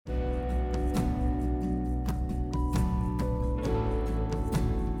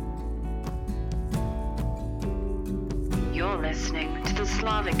listening to the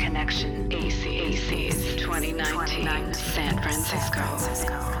Slavic Connection, ASEEES 2019, San Francisco.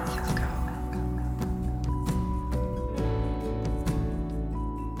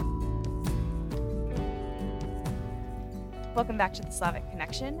 Welcome back to the Slavic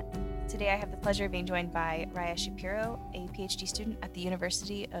Connection. Today I have the pleasure of being joined by Raya Shapiro, a PhD student at the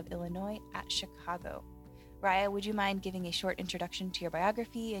University of Illinois at Chicago. Raya, would you mind giving a short introduction to your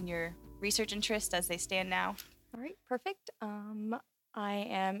biography and your research interests as they stand now? All right, perfect. I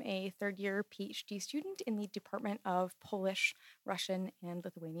am a third-year PhD student in the Department of Polish, Russian, and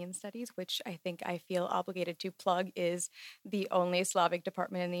Lithuanian Studies, which I feel obligated to plug is the only Slavic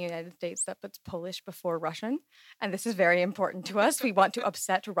department in the United States that puts Polish before Russian. And this is very important to us. We want to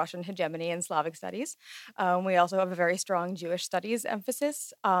upset Russian hegemony in Slavic studies. We also have a very strong Jewish studies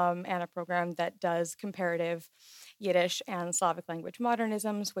emphasis and a program that does comparative Yiddish and Slavic language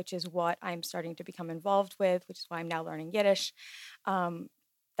modernisms, which is what I'm starting to become involved with, which is why I'm now learning Yiddish.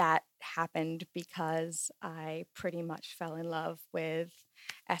 That happened because I pretty much fell in love with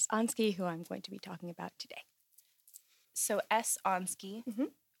S. Ansky, who I'm going to be talking about today. So S. Ansky,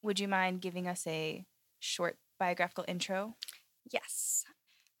 would you mind giving us a short biographical intro? Yes.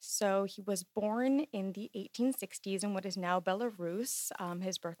 So he was born in the 1860s in what is now Belarus.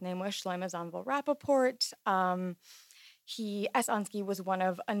 His birth name was Shlomo Zanvil Rappaport. S. Ansky was one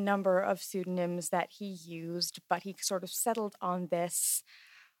of a number of pseudonyms that he used, but he sort of settled on this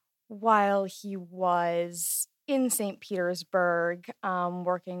while he was in St. Petersburg,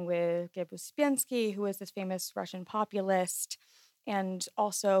 working with Gleb Uspensky, who was this famous Russian populist, and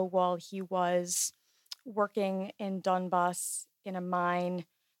also while he was working in Donbass in a mine,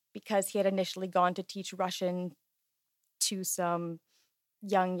 because he had initially gone to teach Russian to some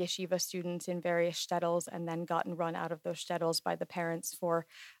young yeshiva students in various shtetls and then gotten run out of those shtetls by the parents for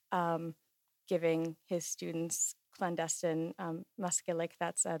giving his students clandestine maskilik,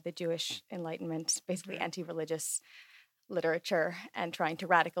 that's the Jewish Enlightenment, basically anti-religious literature, and trying to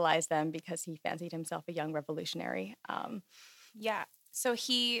radicalize them because he fancied himself a young revolutionary. So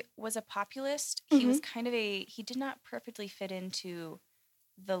he was a populist. He was he did not perfectly fit into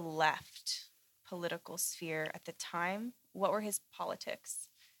the left political sphere at the time. What were his politics?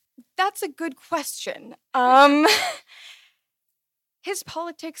 That's a good question. His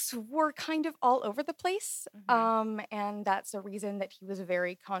politics were kind of all over the place, and that's a reason that he was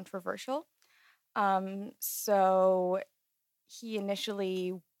very controversial. So he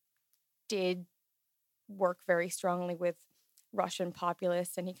initially did work very strongly with Russian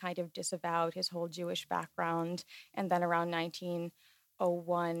populists, and he kind of disavowed his whole Jewish background. And then around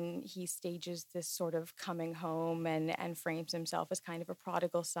 1901, he stages this sort of coming home and frames himself as kind of a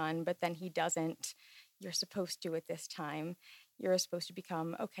prodigal son, but then he doesn't. You're supposed to at this time. You're supposed to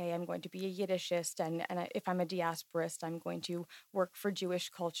become, okay, I'm going to be a Yiddishist, and if I'm a diasporist, I'm going to work for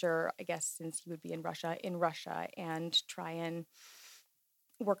Jewish culture, I guess, since he would be in Russia, and try and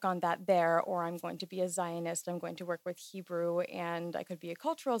work on that there, or I'm going to be a Zionist, I'm going to work with Hebrew, and I could be a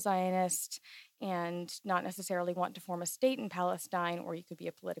cultural Zionist and not necessarily want to form a state in Palestine, or you could be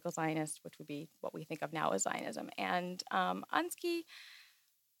a political Zionist, which would be what we think of now as Zionism. And Ansky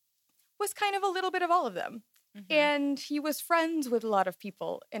was kind of a little bit of all of them. And he was friends with a lot of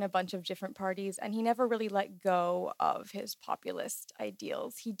people in a bunch of different parties, and he never really let go of his populist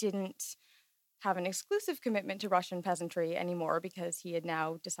ideals. He didn't have an exclusive commitment to Russian peasantry anymore because he had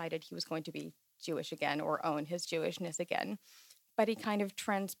now decided he was going to be Jewish again or own his Jewishness again. But he kind of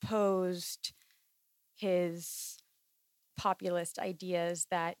transposed his populist ideas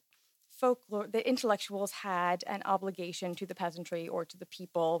that folklore, the intellectuals had an obligation to the peasantry or to the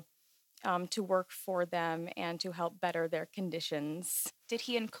people to work for them and to help better their conditions. Did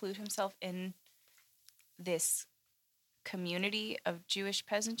he include himself in this community of Jewish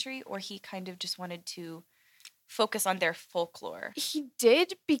peasantry, or he kind of just wanted to focus on their folklore? He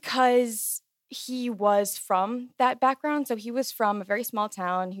did, because he was from that background. So he was from a very small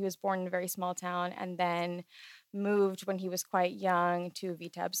town. He was born in a very small town and then moved when he was quite young to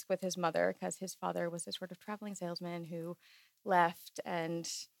Vitebsk with his mother, because his father was a sort of traveling salesman who left and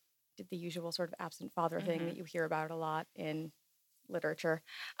did the usual sort of absent father thing that you hear about a lot in literature.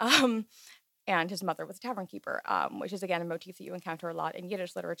 And his mother was a tavern keeper, which is, again, a motif that you encounter a lot in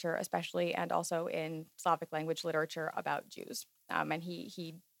Yiddish literature, especially, and also in Slavic language literature about Jews. And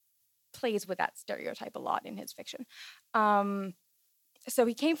he plays with that stereotype a lot in his fiction. So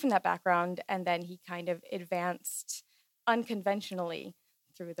he came from that background, and then he kind of advanced unconventionally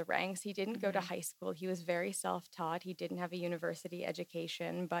through the ranks. He didn't go to high school. He was very self-taught. He didn't have a university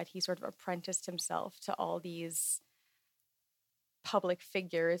education, but he sort of apprenticed himself to all these public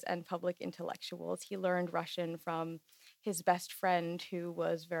figures and public intellectuals. He learned Russian from his best friend who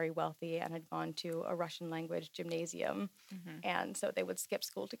was very wealthy and had gone to a Russian language gymnasium. And so they would skip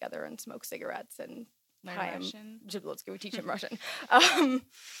school together and smoke cigarettes and Learn Russian. Let's go teach him Russian.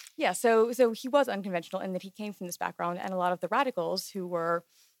 So he was unconventional in that he came from this background, and a lot of the radicals who were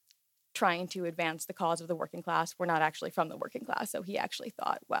trying to advance the cause of the working class were not actually from the working class. So he actually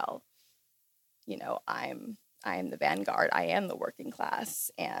thought, well, I am the vanguard. I am the working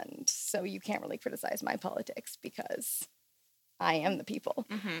class. And so you can't really criticize my politics because I am the people,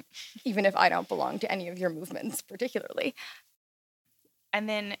 even if I don't belong to any of your movements particularly. And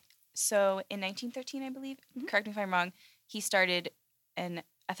then, so in 1913, I believe, correct me if I'm wrong, he started an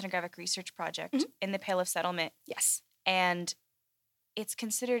ethnographic research project in the Pale of Settlement. Yes. And it's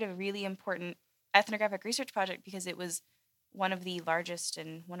considered a really important ethnographic research project because it was one of the largest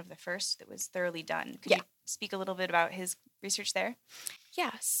and one of the first that was thoroughly done. Could you speak a little bit about his research there?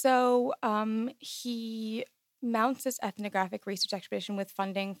 Yeah. So he mounts this ethnographic research expedition with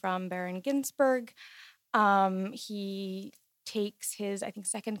funding from Baron Ginsburg. He takes his, I think,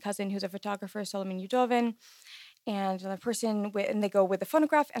 second cousin, who's a photographer, Solomon Yudovin, and another person, and they go with a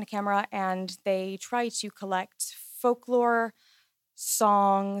phonograph and a camera, and they try to collect folklore,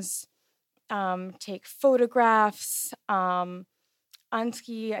 songs, take photographs. Ansky,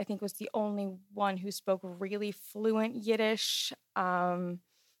 I think, was the only one who spoke really fluent Yiddish. And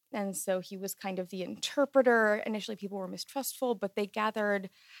so he was kind of the interpreter. Initially, people were mistrustful, but they gathered,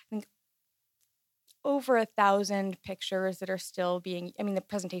 I think, over 1,000 pictures that are still being, the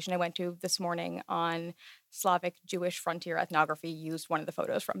presentation I went to this morning on Slavic Jewish frontier ethnography used one of the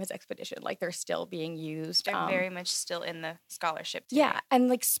photos from his expedition. Like, they're still being used. They're very much still in the scholarship today. Yeah,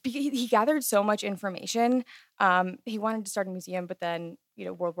 and he gathered so much information. He wanted to start a museum, but then,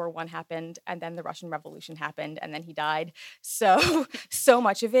 World War I happened, and then the Russian Revolution happened, and then he died. So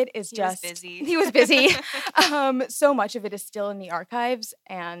much of it is He was busy. He was busy. So much of it is still in the archives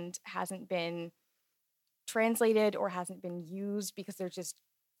and hasn't been translated or hasn't been used because there's just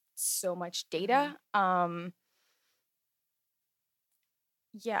so much data.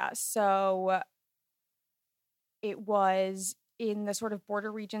 So it was in the sort of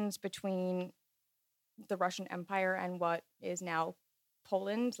border regions between the Russian Empire and what is now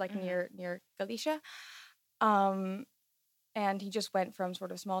Poland, like near Galicia. And he just went from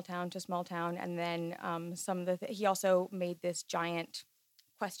sort of small town to small town, and then he also made this giant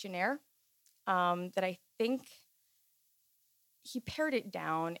questionnaire that I think he pared it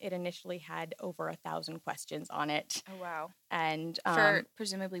down. It initially had over 1,000 questions on it. Oh, wow. And for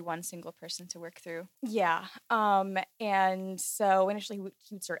presumably one single person to work through. Yeah. And so initially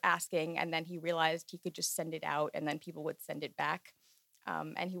he would start asking, and then he realized he could just send it out, and then people would send it back.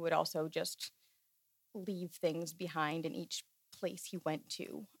 And he would also just leave things behind in each place he went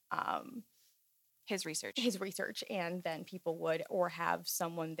to. His research, and then people would, or have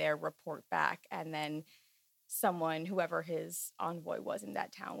someone there report back, and then whoever his envoy was in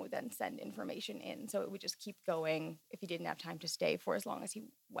that town, would then send information in. So it would just keep going if he didn't have time to stay for as long as he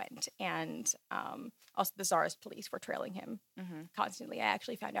went. And also the Tsarist police were trailing him constantly. I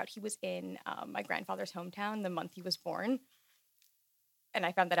actually found out he was in my grandfather's hometown the month he was born. And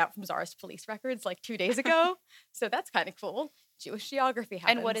I found that out from Tsarist police records like 2 days ago. So that's kind of cool. Jewish geography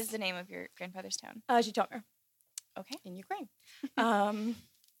happens. And what is the name of your grandfather's town? Zhytomyr. Okay. In Ukraine.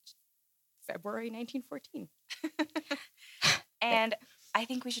 February 1914. And I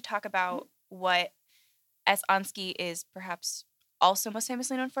think we should talk about what S. Ansky is perhaps also most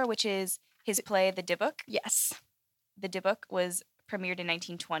famously known for, which is his play, The Dybbuk. Yes. The Dybbuk was premiered in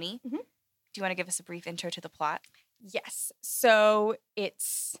 1920. Do you want to give us a brief intro to the plot? Yes. So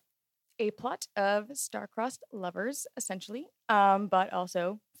it's a plot of star-crossed lovers, essentially, but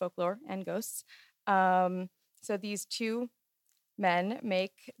also folklore and ghosts. So these two men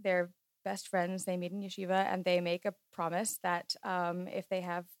make their best friends. They meet in yeshiva, and they make a promise that if they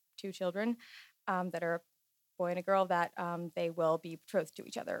have two children that are a boy and a girl, that they will be betrothed to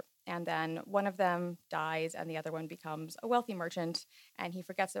each other. And then one of them dies, and the other one becomes a wealthy merchant, and he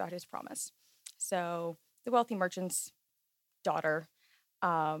forgets about his promise. So the wealthy merchant's daughter,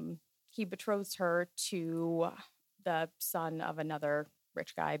 he betroths her to the son of another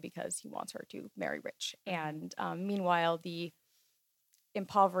rich guy because he wants her to marry rich. And meanwhile, the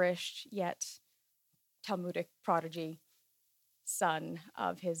impoverished yet Talmudic prodigy son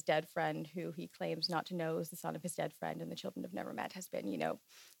of his dead friend, who he claims not to know is the son of his dead friend and the children have never met, has been,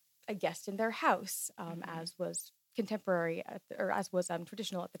 a guest in their house, as was contemporary as was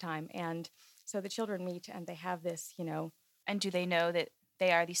traditional at the time. And so the children meet, and they have this, And do they know that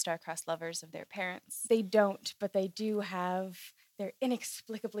they are the star-crossed lovers of their parents? They don't, but they do have, they're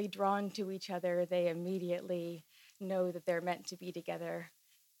inexplicably drawn to each other. They immediately know that they're meant to be together,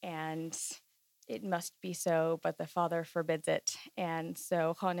 and it must be so, but the father forbids it. And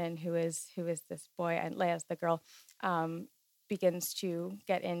so Honen, who is this boy, and Leia's the girl, begins to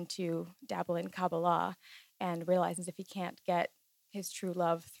get into dabble in Kabbalah, and realizes if he can't get his true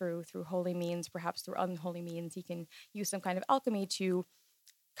love through holy means, perhaps through unholy means, he can use some kind of alchemy to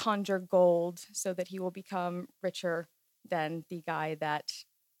conjure gold so that he will become richer than the guy that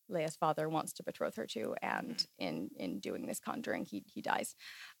Leia's father wants to betroth her to. And in doing this conjuring, he dies.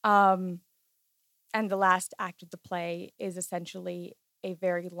 And the last act of the play is essentially a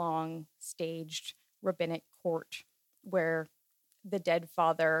very long staged rabbinic court where the dead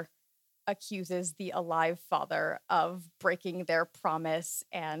father accuses the alive father of breaking their promise,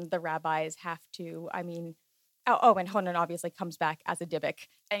 and the rabbis have to, and Honen obviously comes back as a Dybbuk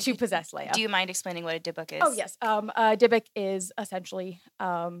to possess Leia. Do you mind explaining what a Dybbuk is? Oh, yes. A Dybbuk is essentially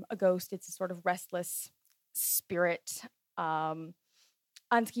a ghost. It's a sort of restless spirit.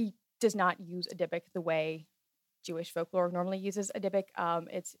 Ansky does not use a Dybbuk the way Jewish folklore normally uses a Dybbuk.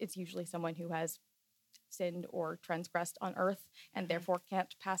 It's usually someone who has sinned or transgressed on Earth and therefore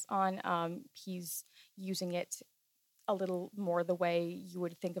can't pass on. He's using it a little more the way you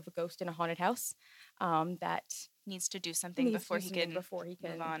would think of a ghost in a haunted house that needs to do something before he can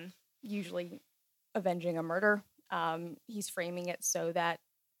move on. Usually avenging a murder. He's framing it so that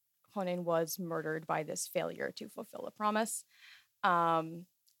Honen was murdered by this failure to fulfill a promise.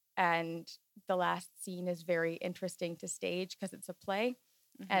 And the last scene is very interesting to stage because it's a play.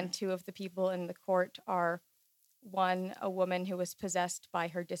 And two of the people in the court are, one, a woman who was possessed by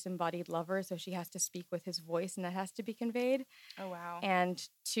her disembodied lover, so she has to speak with his voice, and that has to be conveyed. Oh, wow. And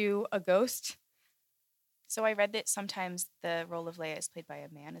two, a ghost. So I read that sometimes the role of Leia is played by a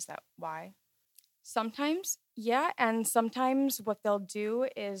man. Is that why? Sometimes, yeah. And sometimes what they'll do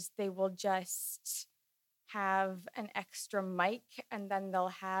is they will just have an extra mic, and then they'll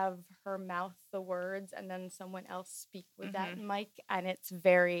have her mouth the words, and then someone else speak with that mic, and it's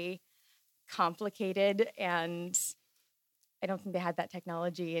very complicated, and I don't think they had that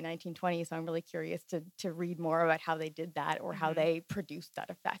technology in 1920, so I'm really curious to read more about how they did that or how they produced that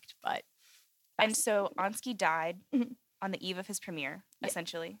effect. And so Ansky died on the eve of his premiere,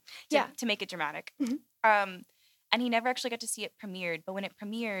 essentially, to make it dramatic. And he never actually got to see it premiered, but when it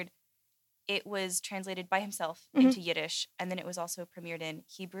premiered, it was translated by himself into Yiddish, and then it was also premiered in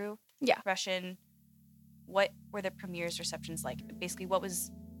Hebrew, Russian. What were the premiere's receptions like? Basically,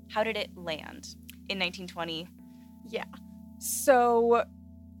 how did it land in 1920? Yeah. So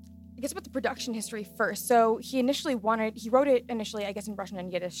I guess about the production history first. So he wrote it initially, I guess, in Russian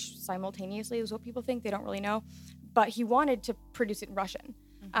and Yiddish simultaneously, is what people think. They don't really know. But he wanted to produce it in Russian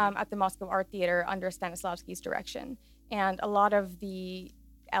at the Moscow Art Theater under Stanislavski's direction. And a lot of the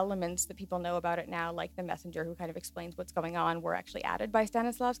elements that people know about it now, like the messenger who kind of explains what's going on, were actually added by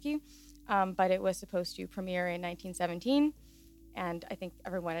Stanislavski. But it was supposed to premiere in 1917. And I think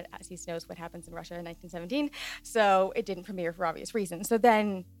everyone at ASEEES knows what happens in Russia in 1917. So it didn't premiere for obvious reasons. So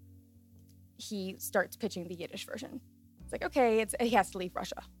then he starts pitching the Yiddish version. It's like, okay, he has to leave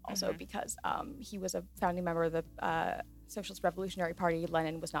Russia also because he was a founding member of the Socialist Revolutionary Party.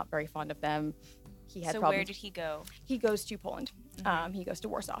 Lenin was not very fond of them. He had problems. Where did he go? He goes to Poland. He goes to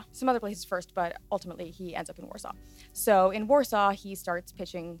Warsaw. Some other places first, but ultimately he ends up in Warsaw. So in Warsaw, he starts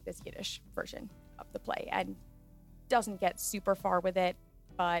pitching this Yiddish version of the play and doesn't get super far with it,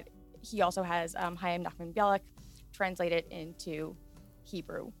 but he also has Chaim Nachman Bialik translate it into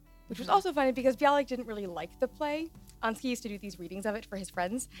Hebrew, which was also funny because Bialik didn't really like the play. Ansky used to do these readings of it for his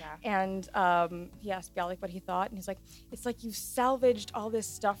friends, and he asked Bialik what he thought, and he's like, it's like you've salvaged all this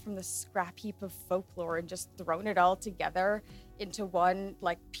stuff from the scrap heap of folklore and just thrown it all together into one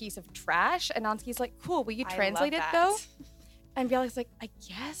piece of trash. And Ansky's like, cool, will you translate it though? And Bialik's like, I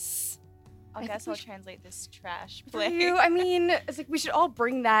guess I'll translate this trash play. It's like we should all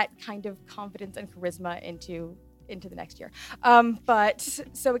bring that kind of confidence and charisma into the next year. But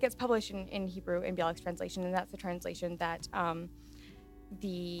so it gets published in Hebrew in Bialik's translation, and that's the translation that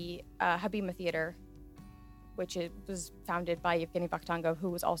the Habima Theater, which was founded by Yevgeny Vakhtangov, who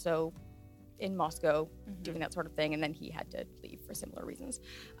was also in Moscow doing that sort of thing, and then he had to leave for similar reasons.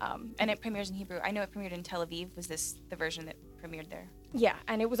 And it premieres in Hebrew. I know it premiered in Tel Aviv. Was this the version that premiered there? Yeah,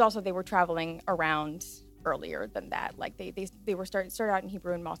 and it was also, they were traveling around earlier than that. They were started out in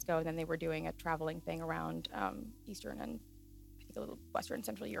Hebrew in Moscow, and then they were doing a traveling thing around Eastern and I think a little Western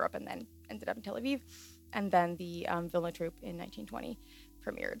Central Europe, and then ended up in Tel Aviv. And then the Vilna troupe in 1920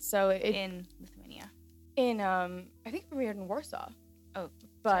 premiered. So in Lithuania. I think it premiered in Warsaw. Oh,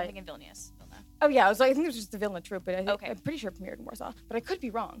 but I think in Vilnius. Oh yeah, I think it was just the Vilna troupe, but I'm pretty sure it premiered in Warsaw. But I could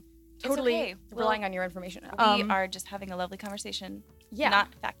be wrong. totally okay. relying on your information. We are just having a lovely conversation, not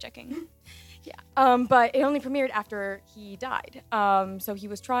fact-checking. But it only premiered after he died. So he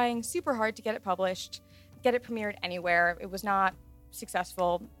was trying super hard to get it published, get it premiered anywhere. It was not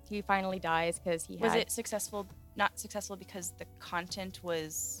successful. He finally dies because he had... Was it successful, not successful because the content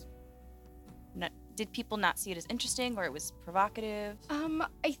was... Not, did people not see it as interesting, or it was provocative?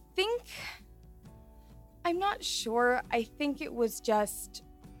 I think... I'm not sure. I think it was just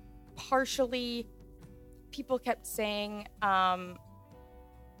partially... People kept saying... It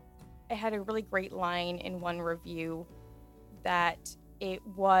had a really great line in one review that it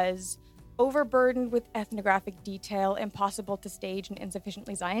was overburdened with ethnographic detail, impossible to stage, and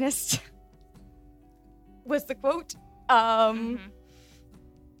insufficiently Zionist. Was the quote. And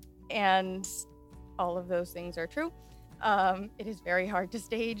all of those things are true. It is very hard to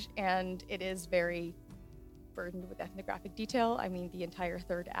stage, and it is very burdened with ethnographic detail. I mean, the entire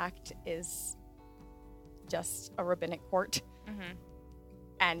third act is just a rabbinic court.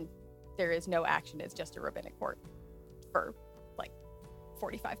 And there is no action. It's just a rabbinic court for like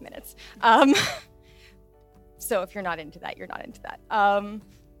 45 minutes. So if you're not into that, you're not into that. And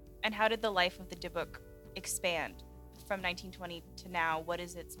how did the life of the Dybbuk expand from 1920 to now? What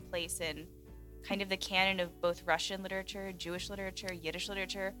is its place in kind of the canon of both Russian literature, Jewish literature, Yiddish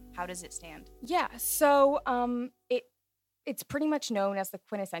literature? How does it stand? Yeah, so it's pretty much known as the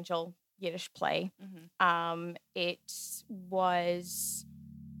quintessential Yiddish play.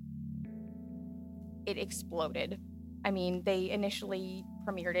 It exploded. I mean, they initially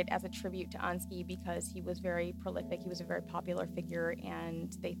premiered it as a tribute to Ansky because he was very prolific. He was a very popular figure,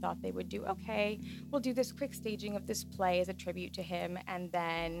 and they thought they would do, okay, we'll do this quick staging of this play as a tribute to him, and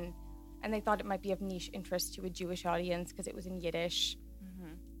they thought it might be of niche interest to a Jewish audience because it was in Yiddish.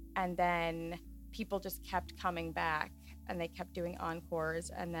 And then people just kept coming back, and they kept doing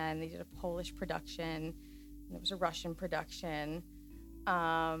encores, and then they did a Polish production, and there was a Russian production.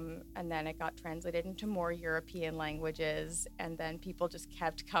 And then it got translated into more European languages, and then people just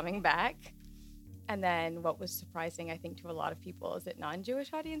kept coming back. And then what was surprising, I think, to a lot of people is that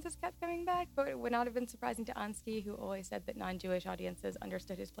non-Jewish audiences kept coming back, but it would not have been surprising to Ansky, who always said that non-Jewish audiences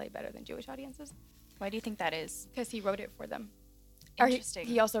understood his play better than Jewish audiences. Why do you think that is? Because he wrote it for them. Interesting.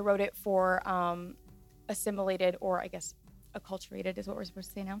 He also wrote it for assimilated, or I guess acculturated is what we're supposed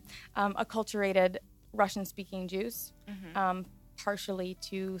to say now, acculturated Russian-speaking Jews. Partially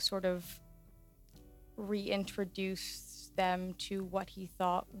to sort of reintroduce them to what he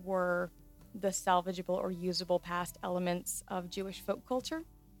thought were the salvageable or usable past elements of Jewish folk culture.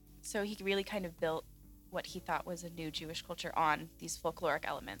 So he really kind of built what he thought was a new Jewish culture on these folkloric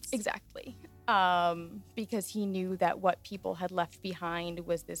elements. Exactly. Because he knew that what people had left behind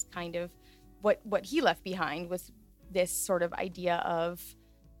was this kind of, what he left behind was this sort of idea of,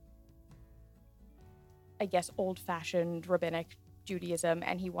 I guess, old-fashioned rabbinic Judaism,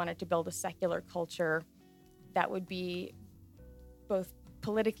 and he wanted to build a secular culture that would be both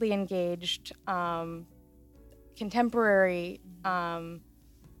politically engaged, contemporary,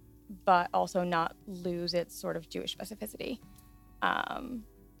 but also not lose its sort of Jewish specificity. Do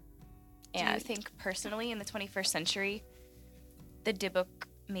you think personally in the 21st century, the Dybbuk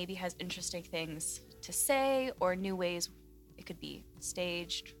maybe has interesting things to say, or new ways it could be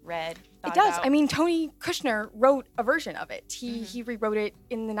staged, read, thought It does. about? I mean, Tony Kushner wrote a version of it. He rewrote it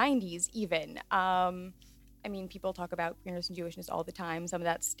in the 90s even. I mean, people talk about queerness and Jewishness all the time. Some of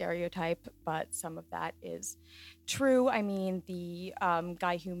that's stereotype, but some of that is true. I mean, the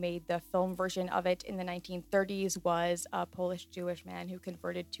guy who made the film version of it in the 1930s was a Polish Jewish man who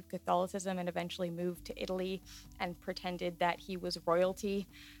converted to Catholicism and eventually moved to Italy and pretended that he was royalty.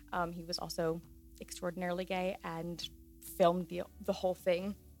 He was also extraordinarily gay and filmed the whole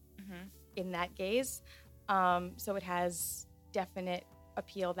thing in that gaze. So it has definite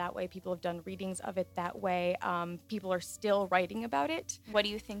appeal that way. People have done readings of it that way. People are still writing about it. What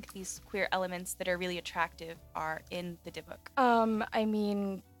do you think these queer elements that are really attractive are in the Dybbuk? I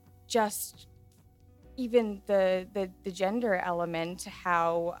mean, just even the gender element,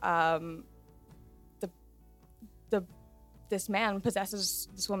 how this man possesses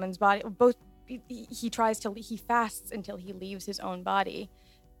this woman's body. Both he fasts until he leaves his own body,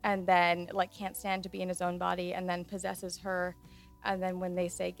 and then can't stand to be in his own body, and then possesses her. And then when they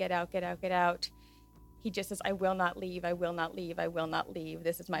say, get out, get out, get out, he just says, I will not leave, I will not leave, I will not leave.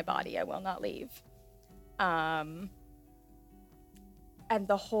 This is my body, I will not leave. And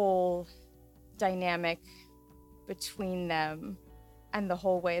the whole dynamic between them and the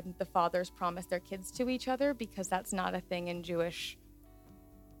whole way that the fathers promise their kids to each other, because that's not a thing in Jewish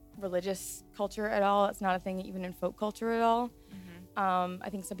religious culture at all. It's not a thing even in folk culture at all. I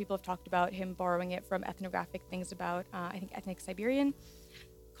think some people have talked about him borrowing it from ethnographic things about, I think, ethnic Siberian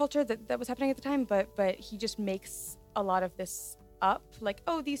culture that was happening at the time. But he just makes a lot of this up. Like,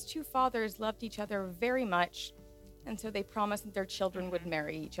 oh, these two fathers loved each other very much. And so they promised that their children would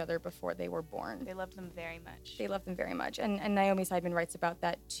marry each other before they were born. They loved them very much. They loved them very much. And Naomi Seidman writes about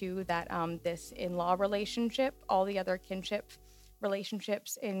that too, that this in-law relationship, all the other kinship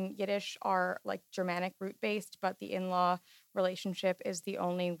relationships in Yiddish are like Germanic root-based, but the in-law relationship is the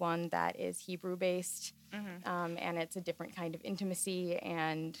only one that is Hebrew-based. And it's a different kind of intimacy.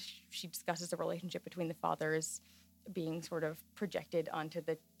 And she discusses the relationship between the fathers being sort of projected onto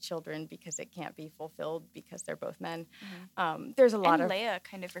the children because it can't be fulfilled because they're both men. There's a lot of... Leah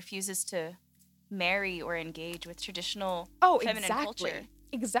kind of refuses to marry or engage with traditional feminine culture.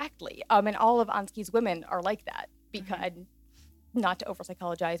 Exactly. And all of Ansky's women are like that because, not to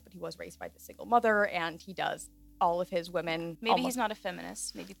over-psychologize, but he was raised by the single mother, and he does all of his women... Maybe he's not a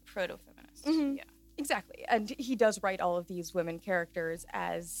feminist, maybe proto-feminist. Yeah. Exactly. And he does write all of these women characters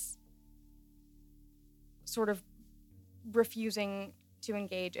as sort of refusing to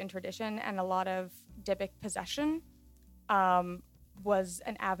engage in tradition, and a lot of Dybbuk possession was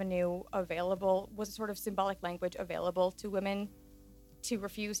an avenue available, was a sort of symbolic language available to women to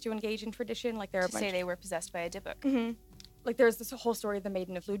refuse to engage in tradition. Like there are say they were possessed by a Dybbuk. Like there's this whole story of the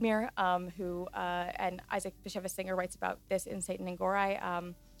Maiden of Ludmir, who and Isaac Bashevis Singer writes about this in Satan and Gorai,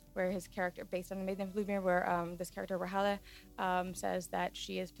 where his character, based on the Maiden of Ludmir, where this character Rahala says that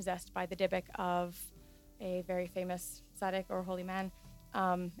she is possessed by the Dybbuk of a very famous tzaddik or holy man,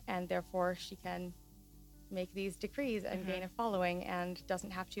 and therefore she can make these decrees and gain a following and doesn't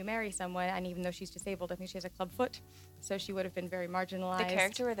have to marry someone. And even though she's disabled, I think she has a club foot, so she would have been very marginalized. The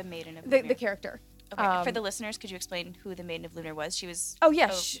character or the Maiden of Ludmir? The character. Okay. For the listeners, could you explain who the Maiden of Ludmir was? She was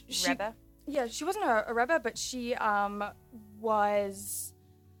Rebbe? Yeah, she wasn't a Rebbe, but she was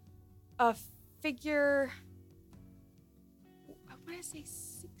a figure, I want to say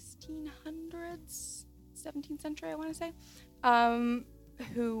 1600s, 17th century, I want to say,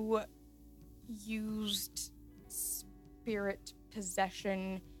 who used spirit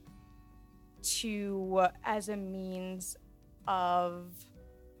possession as a means of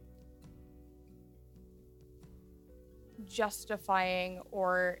justifying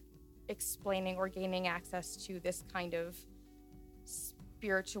or explaining or gaining access to this kind of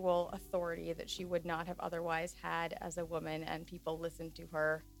spiritual authority that she would not have otherwise had as a woman, and people listened to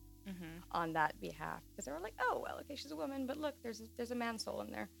her on that behalf because they were like, oh well, okay, she's a woman, but look, there's a man soul in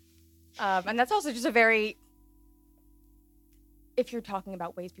there. And that's also just a very, if you're talking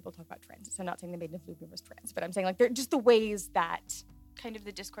about ways people talk about trans, so I'm not saying the Maiden of Ludmir was trans, but I'm saying like they're just the ways that kind of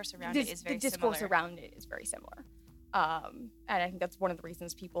the discourse around it is very similar. The discourse around it is very similar. And I think that's one of the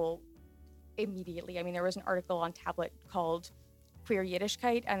reasons people immediately, I mean, there was an article on Tablet called Queer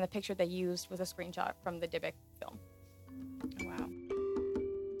Yiddishkeit, and the picture they used was a screenshot from the Dybbuk film. Wow.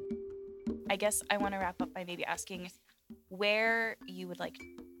 I guess I want to wrap up by maybe asking where you would like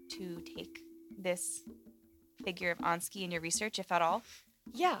to take this figure of Ansky in your research, if at all.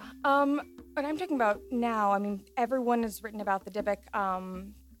 Yeah. What I'm talking about now, I mean, everyone has written about the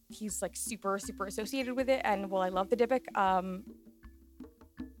Dybbuk. He's like super, super associated with it, and I love the Dybbuk.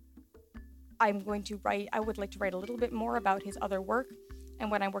 I would like to write a little bit more about his other work, and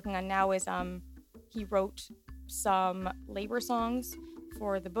what I'm working on now is he wrote some labor songs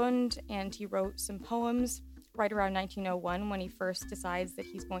for the Bund, and he wrote some poems right around 1901 when he first decides that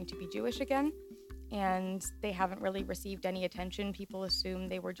he's going to be Jewish again, and they haven't really received any attention. People assume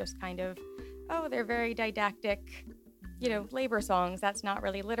they were just kind of, oh, they're very didactic, labor songs. That's not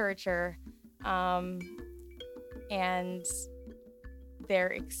really literature. And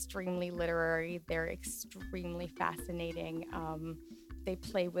they're extremely literary. They're extremely fascinating. They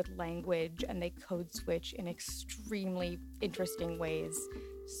play with language and they code switch in extremely interesting ways.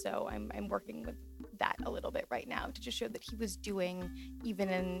 So I'm working with that a little bit right now to just show that he was doing, even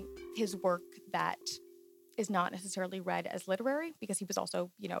in his work that is not necessarily read as literary, because he was also,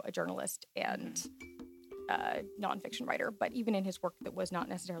 a journalist and nonfiction writer, but even in his work that was not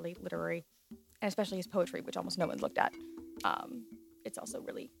necessarily literary, and especially his poetry, which almost no one's looked at, it's also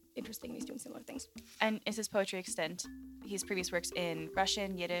really interesting. He's doing similar things. And is his poetry extant? His previous works in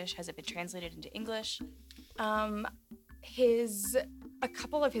Russian, Yiddish, has it been translated into English? A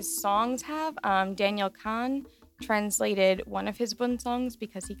couple of his songs have. Daniel Kahn translated one of his Bund songs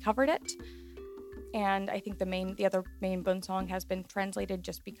because he covered it. And I think the other main Bund song has been translated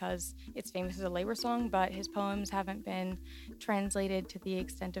just because it's famous as a labor song, but his poems haven't been translated to the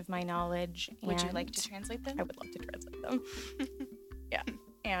extent of my knowledge. Would you like to translate them? I would love to translate them. Yeah.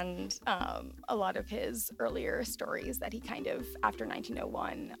 and a lot of his earlier stories that he kind of, after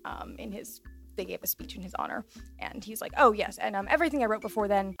 1901, they gave a speech in his honor, and he's like, oh yes, and everything I wrote before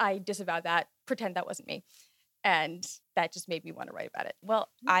then, I disavowed that, pretend that wasn't me. And that just made me want to write about it. Well,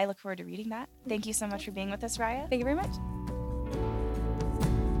 I look forward to reading that. Thank you so much for being with us, Raya. Thank you very much.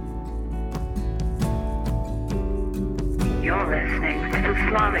 You're listening to the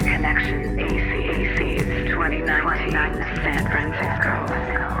Slavic Connection, ASEEES 2019 San Francisco.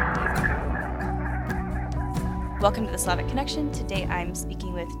 Welcome to the Slavic Connection. Today I'm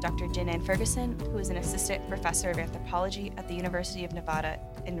speaking with Dr. Jinan Ferguson, who is an assistant professor of anthropology at the University of Nevada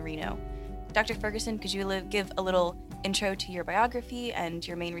in Reno. Dr. Ferguson, could you give a little intro to your biography and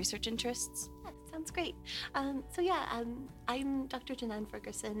your main research interests? Sounds great. I'm Dr. Jinan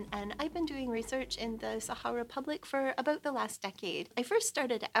Ferguson, and I've been doing research in the Sakha Republic for about the last decade. I first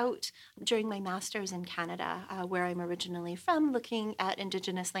started out during my master's in Canada, where I'm originally from, looking at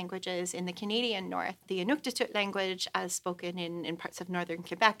Indigenous languages in the Canadian North, the Inuktitut language as spoken in parts of northern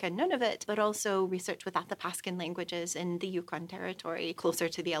Quebec and Nunavut, but also research with Athapascan languages in the Yukon Territory, closer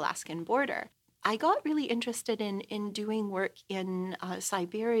to the Alaskan border. I got really interested in doing work in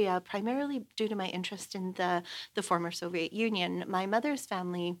Siberia, primarily due to my interest in the former Soviet Union. My mother's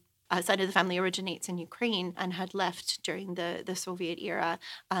family, side of the family, originates in Ukraine and had left during the Soviet era.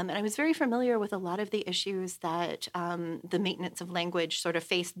 And I was very familiar with a lot of the issues that the maintenance of language sort of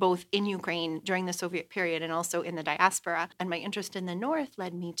faced both in Ukraine during the Soviet period and also in the diaspora. And my interest in the North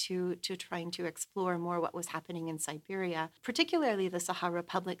led me to trying to explore more what was happening in Siberia, particularly the Sakha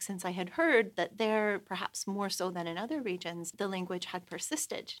Republic, since I had heard that there, perhaps more so than in other regions, the language had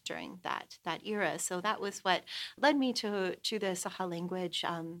persisted during that era. So that was what led me to the Sakha language,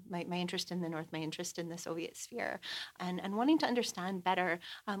 my interest in the North, my interest in the Soviet sphere, and wanting to understand better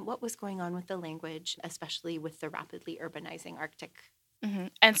what was going on with the language, especially with the rapidly urbanizing Arctic. Mm-hmm.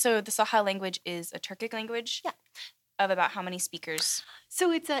 And so the Sakha language is a Turkic language? Yeah. Of about how many speakers?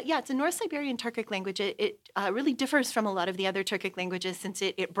 So it's a North Siberian Turkic language. It really differs from a lot of the other Turkic languages since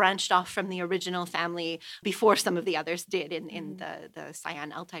it branched off from the original family before some of the others did in the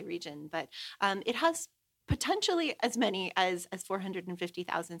Sayan Altai region. But it has potentially as many as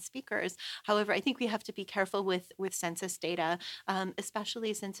 450,000 speakers. However, I think we have to be careful with census data,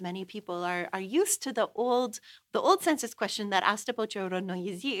 especially since many people are used to the old census question that asked about your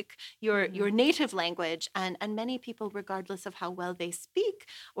rodnoyazyk, your native language, and many people, regardless of how well they speak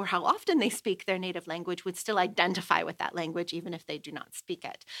or how often they speak their native language, would still identify with that language even if they do not speak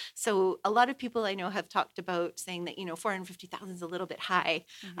it. So a lot of people I know have talked about saying that 450,000 is a little bit high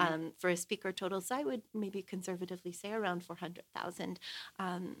for a speaker total. So I would maybe conservatively say around 400,000.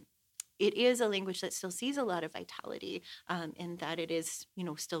 It is a language that still sees a lot of vitality in that it is,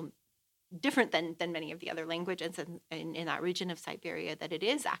 still different than many of the other languages in that region of Siberia, that it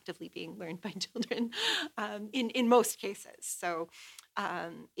is actively being learned by children in most cases. So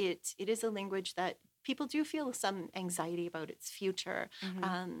it is a language that people do feel some anxiety about its future.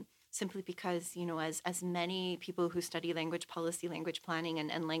 Simply because, as many people who study language policy, language planning,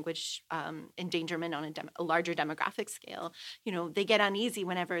 and language endangerment on a larger demographic scale, they get uneasy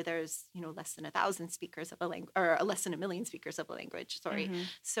whenever there's, less than 1,000 speakers of a language, or less than 1 million speakers of a language, sorry.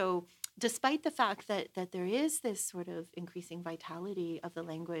 So despite the fact that there is this sort of increasing vitality of the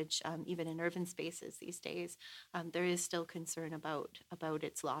language, even in urban spaces these days, there is still concern about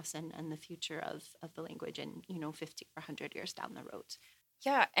its loss and the future of the language in, 50 or 100 years down the road.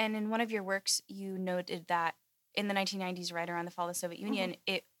 Yeah, and in one of your works, you noted that in the 1990s, right around the fall of the Soviet Union,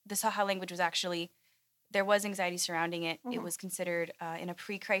 the Sakha language was actually, there was anxiety surrounding it. It was considered in a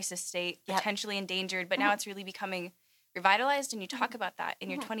pre-crisis state, potentially endangered, but now it's really becoming revitalized, and you talk about that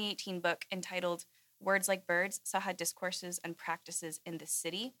in your 2018 book entitled Words Like Birds, Sakha Discourses and Practices in the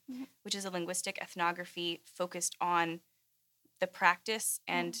City, which is a linguistic ethnography focused on the practice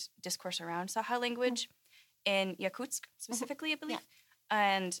and discourse around Sakha language in Yakutsk, specifically, I believe.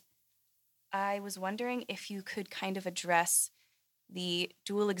 And I was wondering if you could kind of address the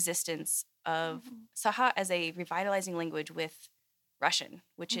dual existence of Sakha as a revitalizing language with Russian,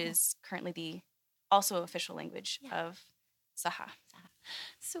 which is currently the also official language of Sakha.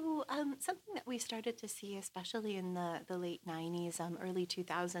 So something that we started to see, especially in the late 90s, early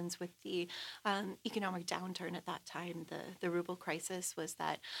 2000s, with the economic downturn at that time, the ruble crisis, was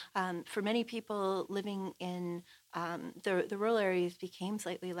that for many people living in the rural areas became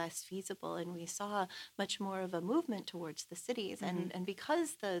slightly less feasible, and we saw much more of a movement towards the cities. And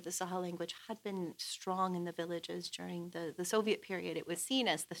because the Sakha language had been strong in the villages during the Soviet period, it was seen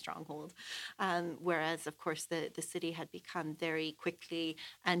as the stronghold, whereas, of course, the city had become very quickly gradually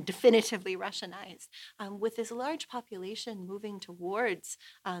and definitively Russianized. With this large population moving towards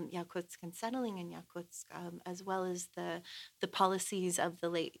Yakutsk and settling in Yakutsk, as well as the policies of the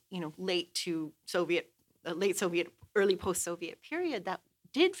late Soviet, early post-Soviet period that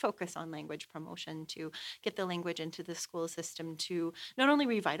did focus on language promotion to get the language into the school system, to not only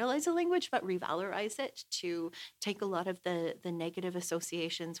revitalize the language, but revalorize it, to take a lot of the negative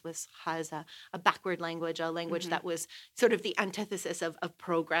associations with Sakha as a backward language, a language that was sort of the antithesis of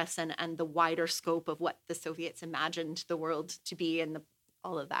progress and the wider scope of what the Soviets imagined the world to be, and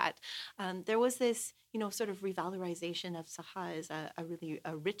all of that. There was this, sort of revalorization of Sakha as a really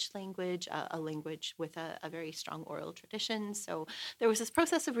rich language, a language with a very strong oral tradition. So there was this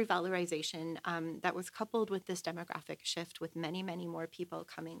process of revalorization that was coupled with this demographic shift, with many, many more people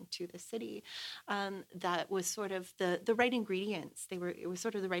coming to the city. That was sort of the right ingredients. It was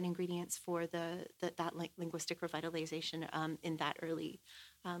sort of the right ingredients for that linguistic revitalization in that early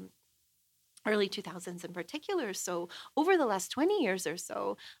 2000s in particular. So over the last 20 years or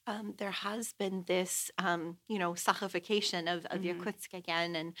so, there has been this, Sakhification of Yakutsk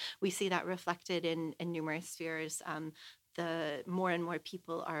again, and we see that reflected in numerous spheres. The more and more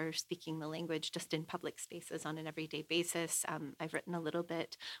people are speaking the language just in public spaces on an everyday basis. I've written a little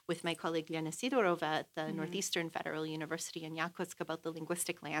bit with my colleague Liana Sidorova at the Northeastern Federal University in Yakutsk about the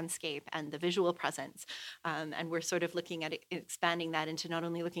linguistic landscape and the visual presence. And we're sort of looking at expanding that into not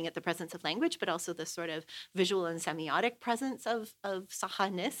only looking at the presence of language, but also the sort of visual and semiotic presence of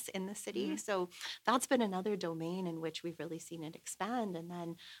Sakha-ness in the city. So that's been another domain in which we've really seen it expand. And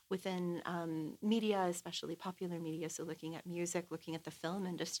then within media, especially popular media, so looking at music, looking at the film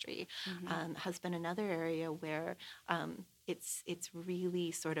industry, has been another area where it's really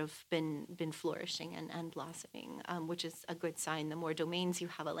sort of been flourishing and blossoming, which is a good sign. The more domains you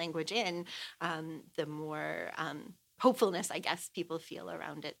have a language in, the more hopefulness, I guess, people feel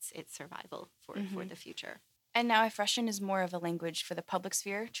around its survival for the future. And now if Russian is more of a language for the public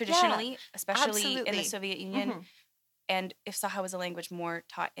sphere, traditionally, especially in the Soviet Union, and if Sakha was a language more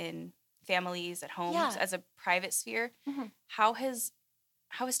taught in families at homes as a private sphere, how has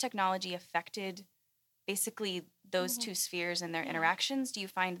technology affected basically those two spheres and their interactions? Do you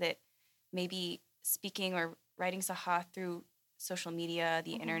find that maybe speaking or writing Sakha through social media,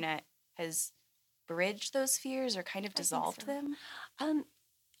 the internet, has bridged those spheres or kind of dissolved them?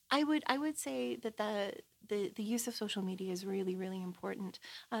 I would say that the use of social media is really, really important.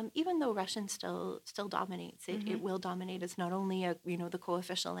 Even though Russian still dominates, it will dominate as not only the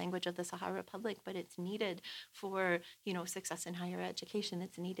co-official language of the Sakha Republic, but it's needed for success in higher education.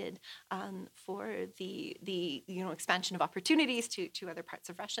 It's needed for the expansion of opportunities to other parts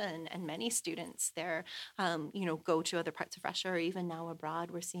of Russia, and many students there go to other parts of Russia, or even now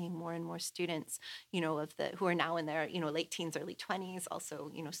abroad. We're seeing more and more students who are now in their late teens, early 20s,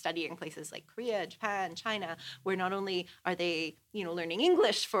 also studying places like Korea, Japan, China, where not only are they learning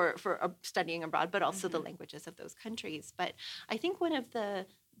English for studying abroad, but also the languages of those countries. But I think one of the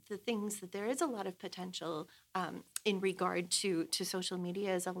things that there is a lot of potential in regard to social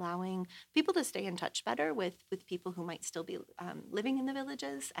media is allowing people to stay in touch better with people who might still be living in the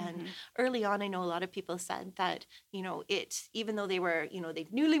villages. And early on, I know a lot of people said that even though they were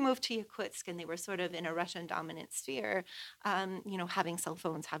they'd newly moved to Yakutsk and they were sort of in a Russian dominant sphere, having cell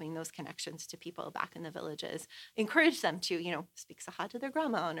phones, having those connections to people back in the villages encouraged them to speak Sakha to their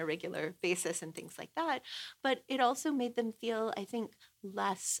grandma on a regular basis and things like that. But it also made them feel, I think,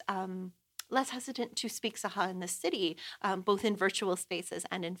 less hesitant to speak Sakha in the city, both in virtual spaces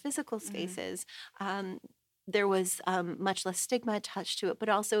and in physical spaces. There was much less stigma attached to it, but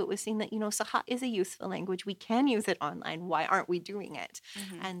also it was seen that Sakha is a useful language. We can use it online. Why aren't we doing it?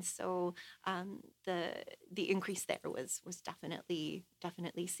 And so the increase there was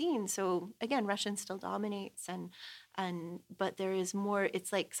definitely seen. So again, Russian still dominates, but there is more.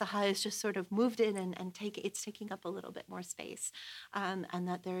 It's like Sakha is just sort of moved in and it's taking up a little bit more space, and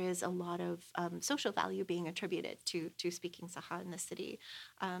that there is a lot of social value being attributed to speaking Sakha in the city,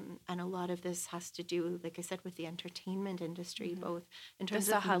 and a lot of this has to do, like I said, with the entertainment industry, both in terms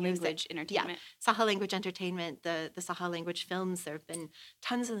of Sakha music, language entertainment. Sakha language entertainment, the Sakha language films. There have been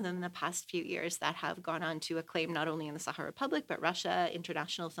tons of them in the past few years that have gone on to acclaim not only in the Sakha Republic but Russia,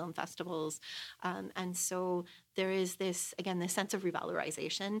 international film festivals, and so there is this sense of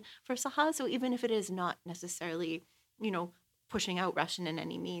revalorization for Sakha. So even if it is not necessarily pushing out Russian in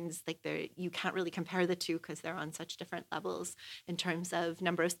any means, you can't really compare the two because they're on such different levels in terms of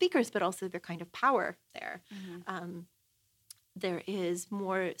number of speakers, but also their kind of power there. There is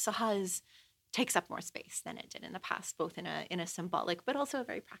more. Sakha takes up more space than it did in the past, both in a symbolic but also a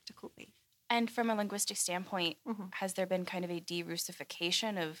very practical way. And from a linguistic standpoint, Mhm. has there been kind of a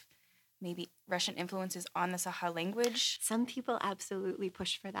de-Russification of maybe Russian influences on the Sakha language? Some people absolutely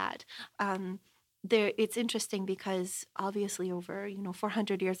push for that. It's interesting because obviously over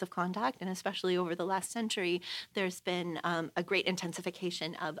 400 years of contact, and especially over the last century, there's been a great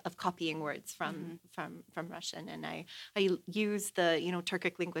intensification of copying words from Russian. And I use the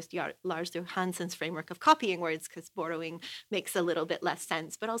Turkic linguist Lars Johansson's framework of copying words because borrowing makes a little bit less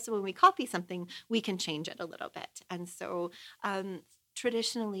sense. But also when we copy something, we can change it a little bit. And so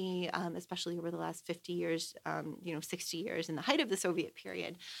traditionally, especially over the last 50 years, 60 years in the height of the Soviet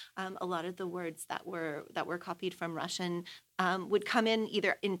period, a lot of the words that were copied from Russian would come in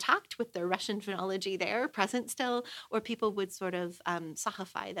either intact with their Russian phonology there, present still, or people would sort of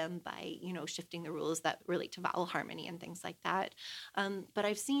Sakhify them by, shifting the rules that relate to vowel harmony and things like that. But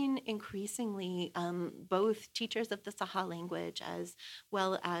I've seen increasingly both teachers of the Sakha language as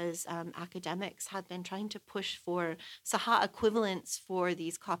well as academics have been trying to push for Sakha equivalents for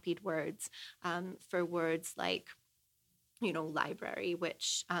these copied words, for words like library,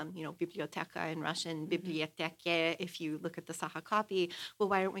 which, biblioteca in Russian, biblioteke, if you look at the Sakha copy, well,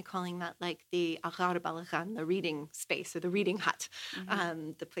 why aren't we calling that like the aghar balaghan, the reading space or the reading hut,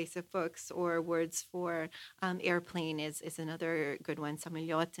 the place of books, or words for airplane is another good one.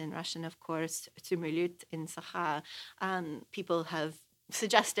 Samolyot in Russian, of course, tumulyut in Sakha. People have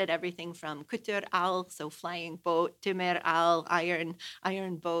suggested everything from kutur al, so flying boat, timer al,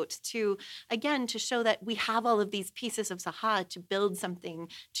 iron boat, to show that we have all of these pieces of Sakha to build something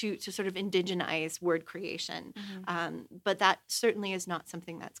to sort of indigenize word creation. But that certainly is not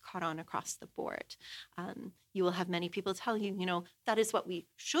something that's caught on across the board. You will have many people tell you, that is what we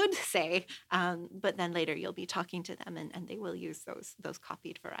should say, but then later you'll be talking to them and they will use those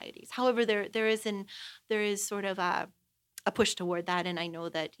copied varieties. However, there is sort of a push toward that, and I know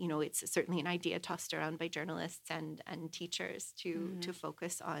that it's certainly an idea tossed around by journalists and teachers to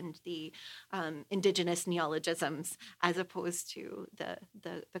focus on the indigenous neologisms as opposed to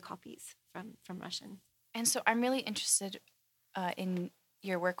the copies from Russian. And so I'm really interested in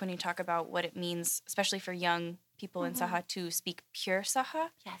your work when you talk about what it means, especially for young people in Sakha, to speak pure Sakha.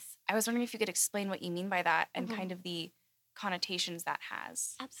 Yes, I was wondering if you could explain what you mean by that and kind of the connotations that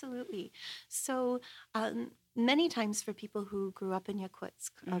has. Absolutely. So many times for people who grew up in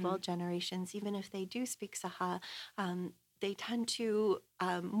Yakutsk of all generations, even if they do speak Sakha, they tend to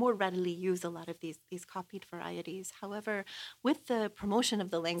more readily use a lot of these copied varieties. However, with the promotion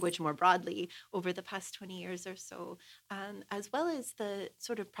of the language more broadly over the past 20 years or so, as well as the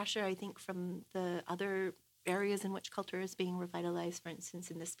sort of pressure, I think, from the other areas in which culture is being revitalized, for instance,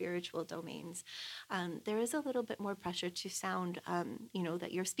 in the spiritual domains, there is a little bit more pressure to sound,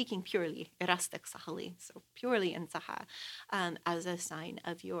 that you're speaking purely, erastek sahali, so purely in Sakha, as a sign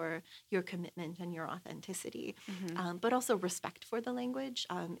of your commitment and your authenticity, but also respect for the language.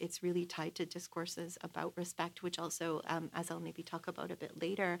 It's really tied to discourses about respect, which also, as I'll maybe talk about a bit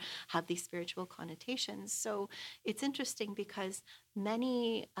later, have these spiritual connotations. So it's interesting because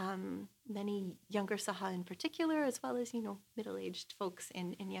many younger Sakha in particular, as well as middle-aged folks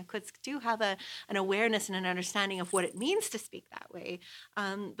in Yakutsk, do have an awareness and an understanding of what it means to speak that way,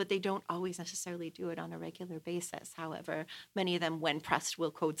 but they don't always necessarily do it on a regular basis. However, many of them, when pressed,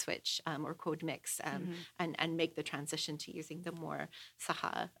 will code switch or code mix and make the transition to using the more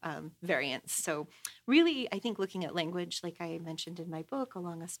Sakha variants. So really, I think looking at language, like I mentioned in my book,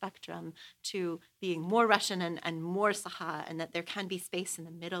 along a spectrum to being more Russian and more Sakha, and that there can be space in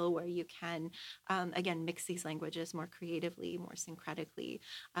the middle where you can, again, mix these languages more creatively, more syncretically.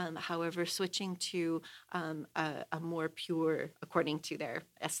 However, switching to a more pure, according to their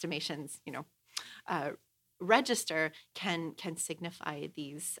estimations, register can signify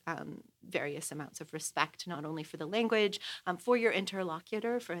these various amounts of respect, not only for the language, for your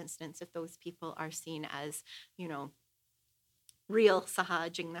interlocutor, for instance, if those people are seen as, real Sakha,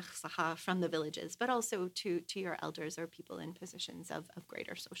 Jingnach Sakha from the villages, but also to your elders or people in positions of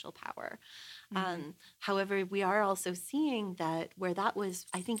greater social power. However, we are also seeing that where that was,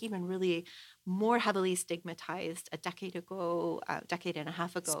 I think, even really more heavily stigmatized a decade and a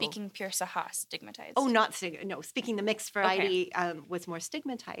half ago. Speaking pure Sakha, stigmatized. Oh, speaking the mixed variety was more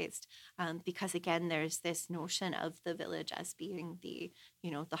stigmatized because, again, there's this notion of the village as being the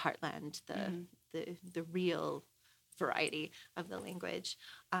heartland, the real variety of the language.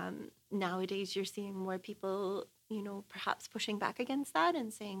 Nowadays, you're seeing more people perhaps pushing back against that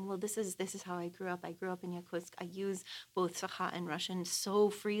and saying, well, this is how I grew up. I grew up in Yakutsk. I use both Sakha and Russian so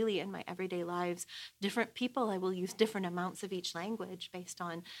freely in my everyday lives. Different people, I will use different amounts of each language based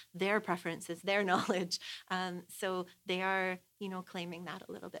on their preferences, their knowledge. So they are, claiming that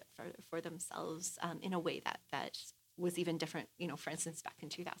a little bit for themselves in a way that was even different, for instance, back in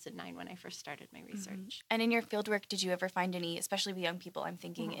 2009 when I first started my research. And in your fieldwork, did you ever find any, especially with young people, I'm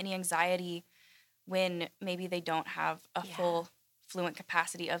thinking, any anxiety when maybe they don't have a full fluent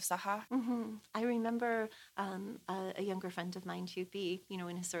capacity of Sakha? I remember a younger friend of mine who'd be,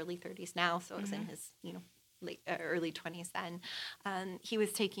 in his early 30s now, so it was in his, early 20s then. He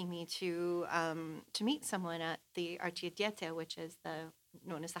was taking me to meet someone at the Artiediete, which is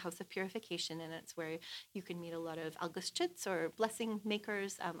known as the House of Purification, and it's where you can meet a lot of Algoschütz or blessing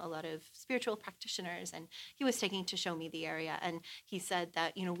makers, a lot of spiritual practitioners, and he was taking to show me the area, and he said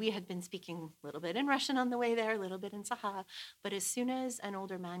that, we had been speaking a little bit in Russian on the way there, a little bit in Sakha, but as soon as an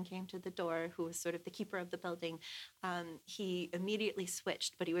older man came to the door, who was sort of the keeper of the building, he immediately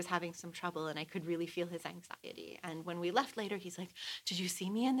switched, but he was having some trouble, and I could really feel his anxiety, and when we left later, he's like, did you see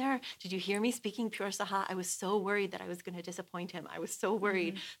me in there? Did you hear me speaking pure Sakha? I was so worried that I was going to disappoint him. I was so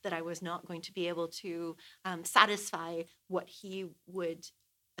worried that I was not going to be able to satisfy what he would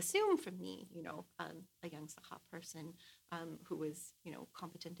assume from me, a young Sakha person who was,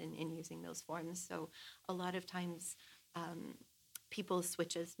 competent in using those forms. So a lot of times people's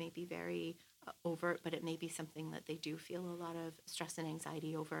switches may be very overt, but it may be something that they do feel a lot of stress and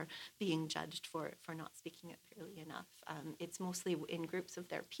anxiety over being judged for not speaking it purely enough. It's mostly in groups of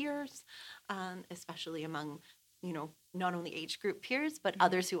their peers, especially among not only age group peers, but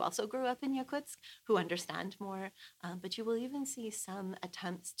others who also grew up in Yakutsk who understand more. But you will even see some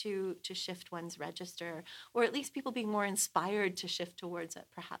attempts to shift one's register, or at least people being more inspired to shift towards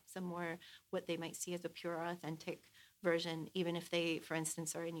perhaps a more what they might see as a pure, authentic version, even if they, for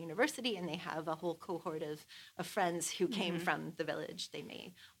instance, are in university and they have a whole cohort of friends who came from the village. They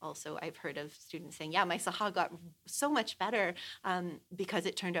may also, I've heard of students saying, yeah, my Sakha got so much better because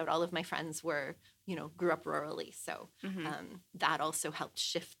it turned out all of my friends were, grew up rurally. So that also helped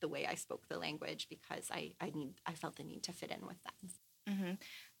shift the way I spoke the language because I felt the need to fit in with them.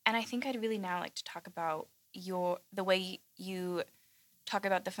 And I think I'd really now like to talk about the way you talk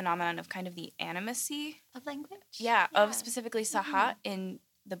about the phenomenon of kind of the animacy of language. Of specifically Sakha in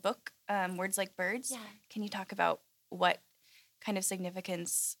the book, Words Like Birds. Can you talk about what kind of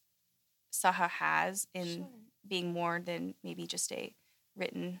significance Sakha has in being more than maybe just a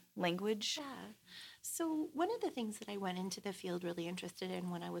written language? So one of the things that I went into the field really interested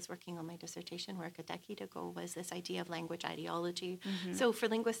in when I was working on my dissertation work a decade ago was this idea of language ideology. So for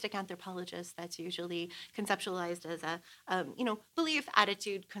linguistic anthropologists, that's usually conceptualized as a, belief,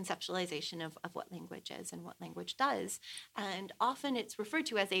 attitude, conceptualization of what language is and what language does. And often it's referred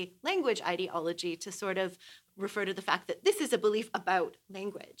to as a language ideology to sort of refer to the fact that this is a belief about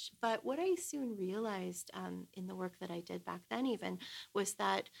language. But what I soon realized in the work that I did back then even was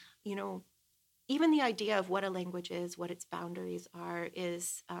that, even the idea of what a language is, what its boundaries are,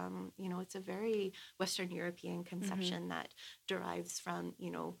 is, it's a very Western European conception that derives from,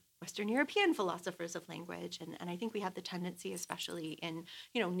 Western European philosophers of language. And I think we have the tendency, especially in,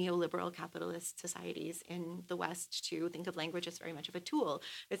 neoliberal capitalist societies in the West, to think of language as very much of a tool.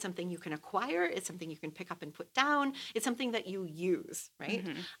 It's something you can acquire. It's something you can pick up and put down. It's something that you use, right?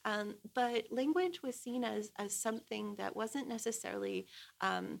 But language was seen as something that wasn't necessarily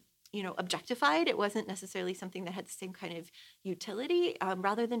objectified. It wasn't necessarily something that had the same kind of utility.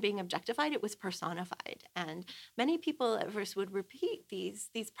 Rather than being objectified, it was personified. And many people at first would repeat these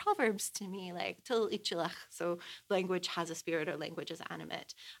proverbs to me, like "Til ichilach," so language has a spirit, or language is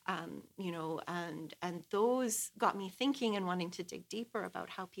animate. And those got me thinking and wanting to dig deeper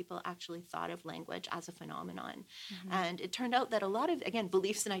about how people actually thought of language as a phenomenon. And it turned out that a lot of, again,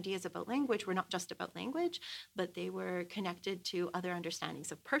 beliefs and ideas about language were not just about language, but they were connected to other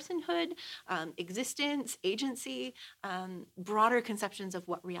understandings of personhood, existence, agency, broader conceptions of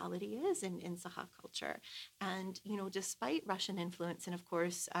what reality is in Sakha culture. And, despite Russian influence and, of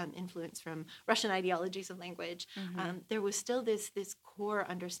course, influence from Russian ideologies of language, there was still this core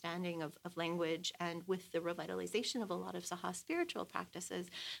understanding of language. And with the revitalization of a lot of Sakha spiritual practices,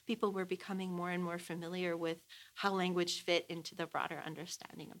 people were becoming more and more familiar with how language fit into the broader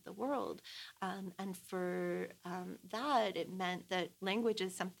understanding of the world. And for that, it meant that language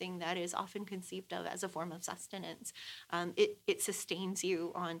is something that is often conceived of as a form of sustenance. It sustains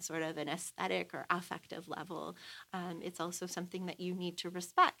you on sort of an aesthetic or affective level. It's also something that you need to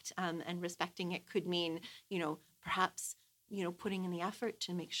respect, and respecting it could mean, perhaps putting in the effort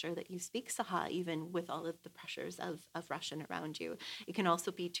to make sure that you speak Sakha, even with all of the pressures of Russian around you. It can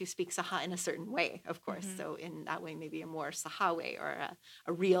also be to speak Sakha in a certain way, of course. Mm-hmm. So in that way, maybe a more Sakha way, or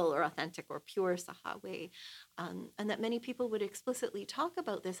a real or authentic or pure Sakha way. And that many people would explicitly talk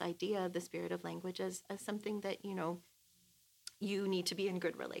about this idea of the spirit of language as something that, you need to be in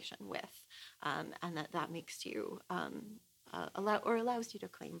good relation with, and that makes you allows you to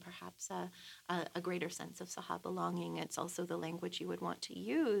claim perhaps a greater sense of Sakha belonging. It's also the language you would want to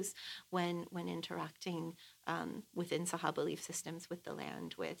use when interacting within Sakha belief systems, with the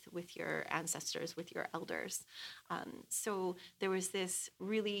land, with your ancestors, with your elders. So there was this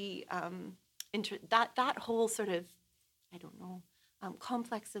really that whole sort of, I don't know,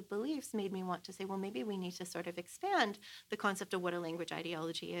 complex of beliefs made me want to say, well, maybe we need to sort of expand the concept of what a language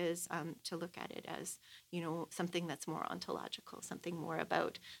ideology is, to look at it as, something that's more ontological, something more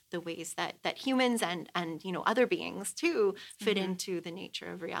about the ways that humans and other beings too fit mm-hmm. into the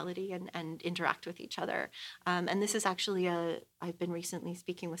nature of reality and interact with each other. And this is actually I've been recently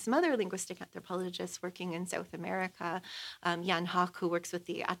speaking with some other linguistic anthropologists working in South America, Jan Hawk, who works with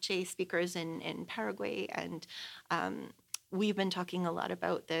the Ache speakers in Paraguay, and we've been talking a lot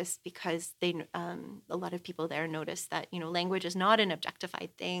about this because a lot of people there notice that, language is not an objectified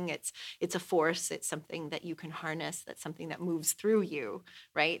thing. It's a force. It's something that you can harness. That's something that moves through you,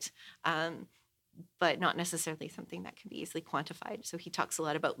 right? But not necessarily something that can be easily quantified. So he talks a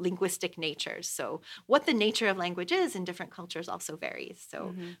lot about linguistic natures. So what the nature of language is in different cultures also varies. So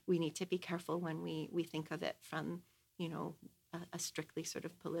mm-hmm. we need to be careful when we think of it from, a strictly sort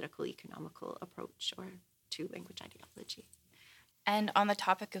of political, economical approach or to language ideology. And on the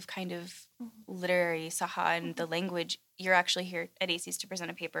topic of kind of literary Sakha and the language, you're actually here at ASEEES to present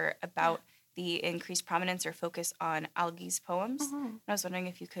a paper about the increased prominence or focus on Ansky's poems. Mm-hmm. And I was wondering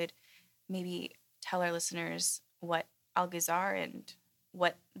if you could maybe tell our listeners what Ansky are and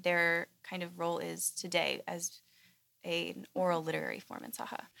what their kind of role is today as an oral literary form in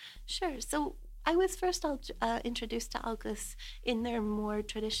Sakha. Sure. So I was first introduced to Ansky in their more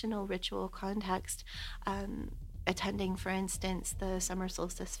traditional ritual context, attending, for instance, the summer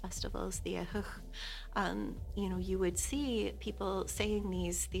solstice festivals, the Ahuk. You would see people saying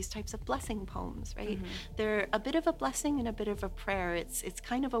these types of blessing poems, right? Mm-hmm. They're a bit of a blessing and a bit of a prayer. It's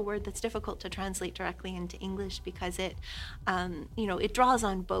kind of a word that's difficult to translate directly into English because it draws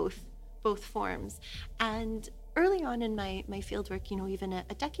on both forms. And early on in my fieldwork, even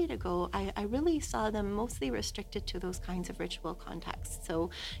a decade ago, I really saw them mostly restricted to those kinds of ritual contexts. So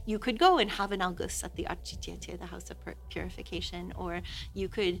you could go and have an Algus at the Architiete, the House of Purification, or you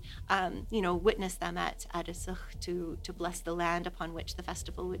could, witness them at ASEEES to bless the land upon which the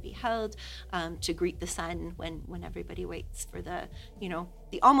festival would be held, to greet the sun when everybody waits for the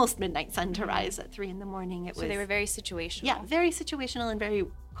almost midnight sun to rise at 3 a.m. So they were very situational. Yeah, very situational and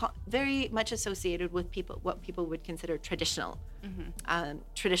very much associated with what people would consider traditional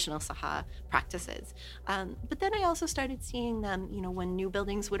Sakha practices. But then I also started seeing them, when new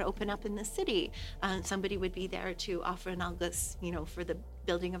buildings would open up in the city, somebody would be there to offer an Algus, for the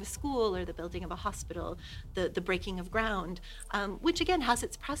building of a school or the building of a hospital, the breaking of ground, which again has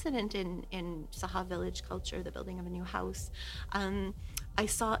its precedent in Sakha village culture, the building of a new house. I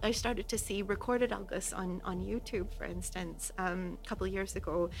started to see recorded Algus on YouTube, for instance. A couple of years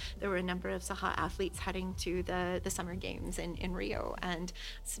ago, there were a number of Sakha athletes heading to the Summer Games in Rio, and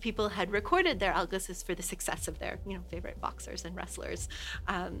people had recorded their Alguses for the success of their favorite boxers and wrestlers.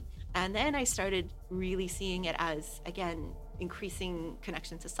 And then I started really seeing it as, again, increasing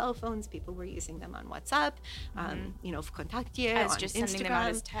connection to cell phones. People were using them on WhatsApp, Kontakte, as on just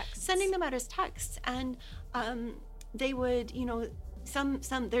Instagram. Sending them out as texts. And they would,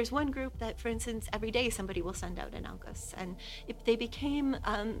 there's one group that, for instance, every day somebody will send out an Algus, and if they became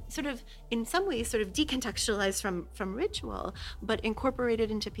sort of, in some ways, sort of decontextualized from ritual, but incorporated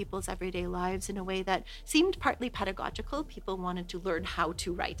into people's everyday lives in a way that seemed partly pedagogical. People wanted to learn how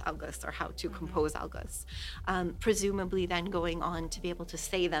to write Algus or how to compose Algus, presumably then going on to be able to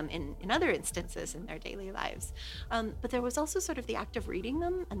say them in other instances in their daily lives. But there was also sort of the act of reading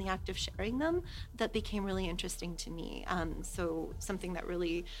them and the act of sharing them that became really interesting to me. So something that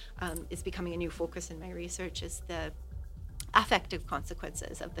really is becoming a new focus in my research is the affective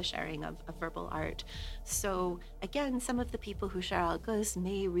consequences of the sharing of verbal art. So again, some of the people who share Algus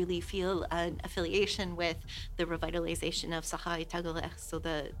may really feel an affiliation with the revitalization of Sakha Itagolech, so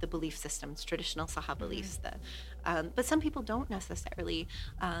the belief systems, traditional Sakha beliefs. But some people don't necessarily.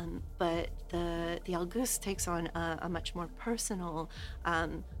 But the Algus takes on a much more personal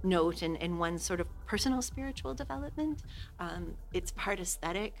note and one sort of personal spiritual development. It's part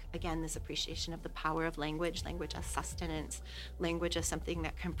aesthetic. Again, this appreciation of the power of language as sustenance, language as something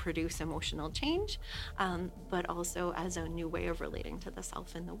that can produce emotional change, but also as a new way of relating to the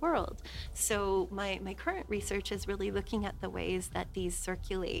self in the world. So my current research is really looking at the ways that these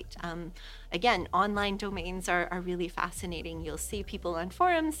circulate. Again, online domains are really fascinating. You'll see people on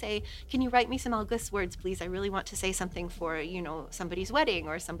forums say, can you write me some August words, please? I really want to say something for, somebody's wedding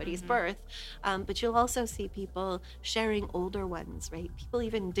or somebody's birth. But you'll also see people sharing older ones, right? People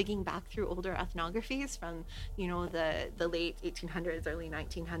even digging back through older ethnographies from, the late 1800s, early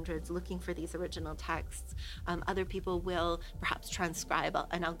 1900s, looking for these original texts. Other people will perhaps transcribe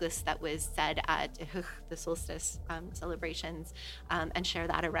an August that was said at the solstice celebrations and share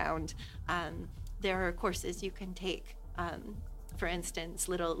that around. There are courses you can take, for instance,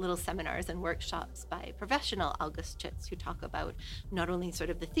 little seminars and workshops by professional Augustists who talk about not only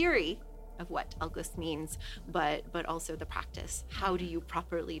sort of the theory of what August means, but also the practice. How do you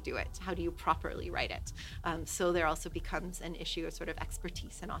properly do it? How do you properly write it? So there also becomes an issue of sort of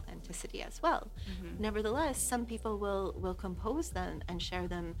expertise and authenticity as well. Nevertheless, some people will compose them and share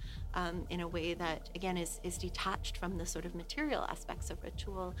them in a way that, again, is detached from the sort of material aspects of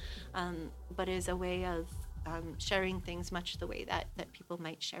ritual, but is a way of sharing things much the way that people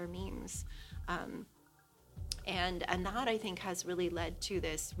might share memes. And that, I think, has really led to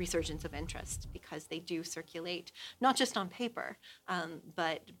this resurgence of interest, because they do circulate not just on paper,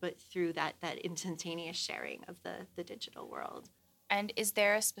 but through that instantaneous sharing of the digital world. And is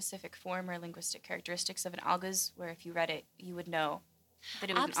there a specific form or linguistic characteristics of an Algoz where if you read it, you would know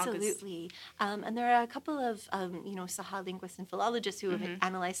that it was Absolutely. And there are a couple of, Sakha linguists and philologists who have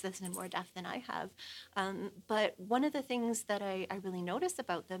analyzed this in more depth than I have. But one of the things that I really notice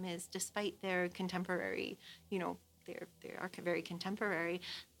about them is, despite their contemporary, they are very contemporary,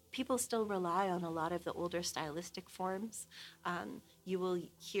 people still rely on a lot of the older stylistic forms. You will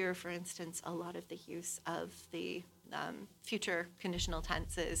hear, for instance, a lot of the use of the future conditional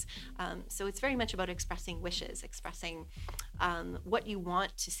tenses. So it's very much about expressing wishes, expressing what you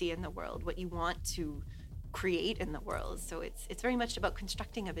want to see in the world, what you want to create in the world. So it's very much about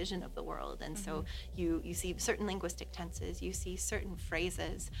constructing a vision of the world. And so you see certain linguistic tenses, you see certain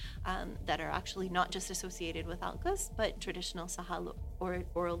phrases that are actually not just associated with Algoz, but traditional Sakha or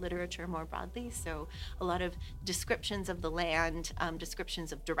oral literature more broadly. So a lot of descriptions of the land,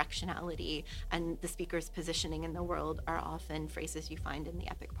 descriptions of directionality, and the speaker's positioning in the world are often phrases you find in the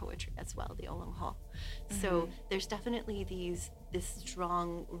epic poetry as well, the Olongho. So there's definitely this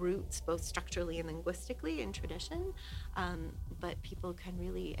strong roots, both structurally and linguistically, in tradition, but people can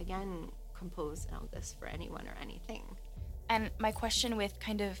really, again, compose an Algoz for anyone or anything. And my question with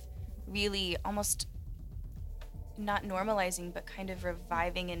kind of really almost not normalizing, but kind of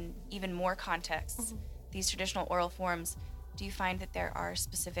reviving in even more contexts, these traditional oral forms, do you find that there are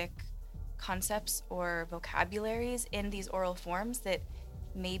specific concepts or vocabularies in these oral forms that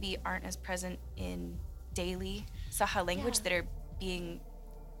maybe aren't as present in daily Sakha language that are being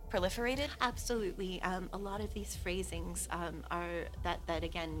proliferated? Absolutely. A lot of these phrasings are that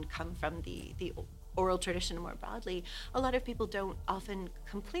again come from the oral tradition more broadly. A lot of people don't often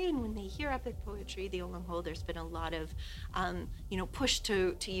complain when they hear epic poetry, the Olongho. There's been a lot of push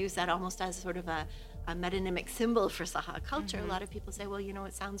to use that almost as sort of a metonymic symbol for Sakha culture. A lot of people say, well,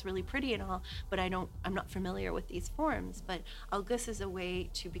 it sounds really pretty and all, but I'm not familiar with these forms. But Algoz is a way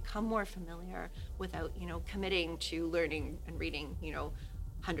to become more familiar without, committing to learning and reading,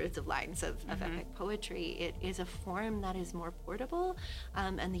 hundreds of lines of epic poetry. It is a form that is more portable,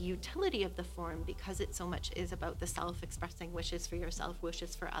 and the utility of the form, because it so much is about the self, expressing wishes for yourself,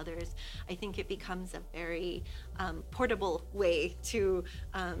 wishes for others. I think it becomes a very portable way to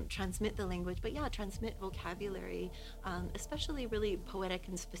transmit the language, but transmit vocabulary, especially really poetic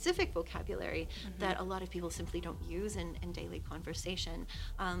and specific vocabulary that a lot of people simply don't use in daily conversation,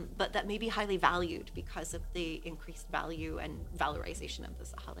 but that may be highly valued because of the increased value and valorization of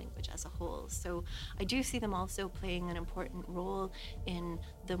the Sakha language as a whole. So I do see them also playing an important role in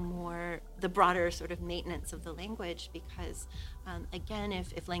the broader sort of maintenance of the language, because again,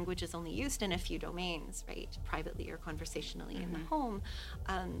 if language is only used in a few domains, right, privately or conversationally in the home,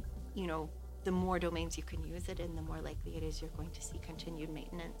 the more domains you can use it in, the more likely it is you're going to see continued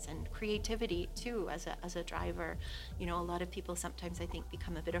maintenance and creativity too as a driver. A lot of people sometimes, I think,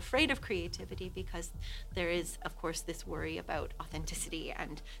 become a bit afraid of creativity because there is, of course, this worry about authenticity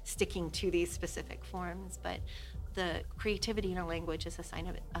and sticking to these specific forms. But the creativity in a language is a sign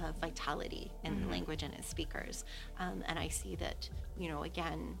of vitality in the language and its speakers. And I see that,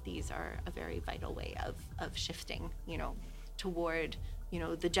 again, these are a very vital way of shifting, toward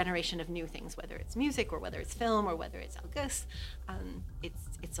the generation of new things, whether it's music or whether it's film or whether it's algus.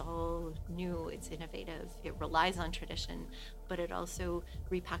 It's all new, it's innovative, it relies on tradition, but it also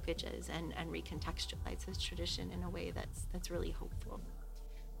repackages and recontextualizes tradition in a way that's really hopeful.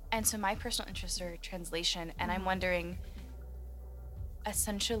 And so my personal interests are translation, and I'm wondering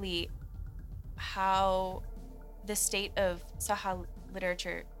essentially how the state of Sakha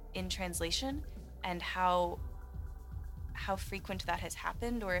literature in translation and how frequent that has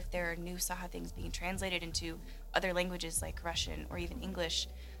happened, or if there are new Sakha things being translated into other languages like Russian or even English.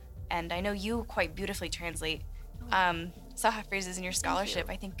 And I know you quite beautifully translate Sakha phrases in your scholarship.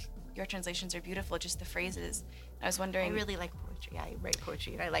 I think your translations are beautiful, just the phrases. I was wondering... I really like poetry. I write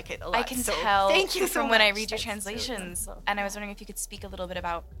poetry and I like it a lot. I can tell thank you so from when I much. read your That's translations. so and I was wondering if you could speak a little bit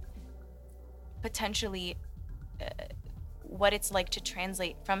about potentially what it's like to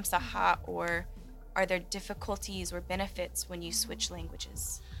translate from Sakha, or are there difficulties or benefits when you switch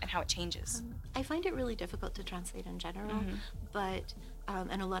languages and how it changes? I find it really difficult to translate in general, but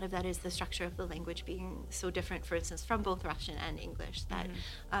and a lot of that is the structure of the language being so different, for instance, from both Russian and English, that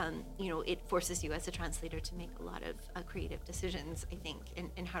it forces you as a translator to make a lot of creative decisions, I think,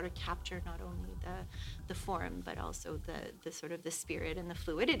 in how to capture not only the form, but also the sort of the spirit and the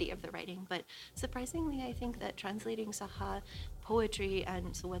fluidity of the writing. But surprisingly, I think that translating Sakha poetry,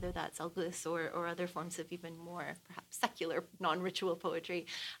 and so whether that's algus or other forms of even more perhaps secular non-ritual poetry,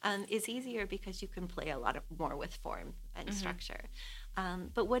 is easier because you can play a lot more with form and structure.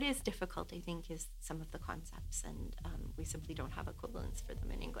 But what is difficult, I think, is some of the concepts, and we simply don't have equivalents for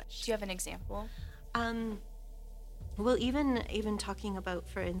them in English. Do you have an example? Well, even talking about,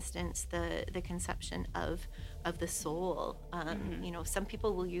 for instance, the conception of the soul. Some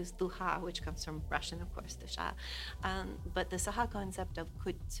people will use duha, which comes from Russian, of course, dusha. But the Sakha concept of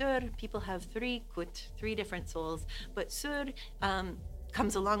kut sur, people have three different souls, but sur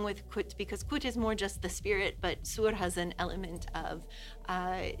comes along with kut, because kut is more just the spirit, but sur has an element of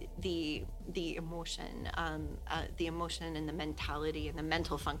the emotion and the mentality and the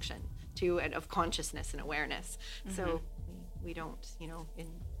mental function too, and of consciousness and awareness. So we don't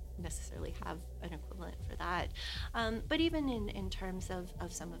necessarily have an equivalent for that. But even in terms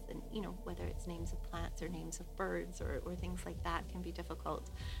of some of the, whether it's names of plants or names of birds or things like that, can be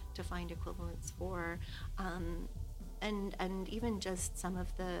difficult to find equivalents for. And even just some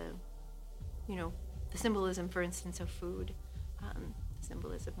of the symbolism, for instance, of food, the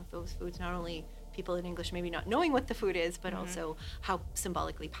symbolism of those foods, not only people in English maybe not knowing what the food is, but also how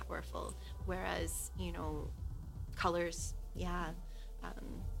symbolically powerful. Whereas, colors,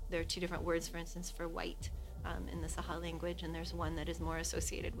 there are two different words, for instance, for white in the Sakha language, and there's one that is more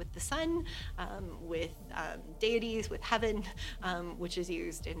associated with the sun, with deities, with heaven, which is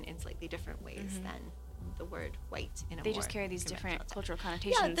used in slightly different ways than the word white in a They more just carry these different conventional cultural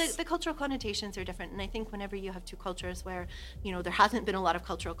connotations. Yeah, the cultural connotations are different, and I think whenever you have two cultures where there hasn't been a lot of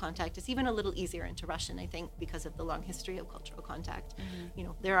cultural contact, it's even a little easier into Russian, I think, because of the long history of cultural contact.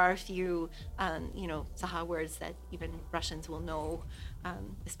 There are a few Sakha words that even Russians will know,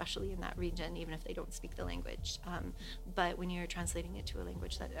 especially in that region, even if they don't speak the language. But when you're translating it to a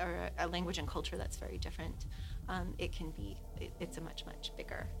language or a language and culture that's very different, it's a much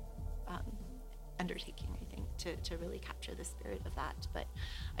bigger undertaking, I think, to really capture the spirit of that. But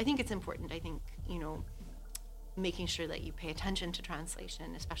I think it's important, making sure that you pay attention to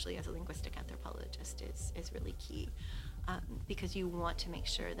translation, especially as a linguistic anthropologist, is really key, because you want to make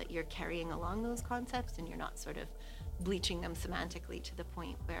sure that you're carrying along those concepts and you're not sort of bleaching them semantically to the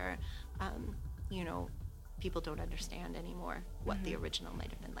point where people don't understand anymore what the original might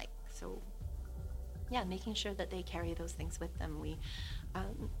have been like. So making sure that they carry those things with them.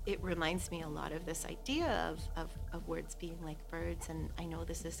 It reminds me a lot of this idea of words being like birds, and I know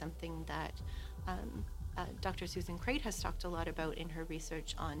this is something that Dr. Susan Crate has talked a lot about in her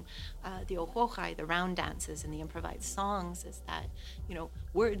research on the ohochai, the round dances and the improvised songs, is that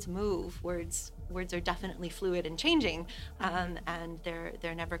words move, words are definitely fluid and changing, and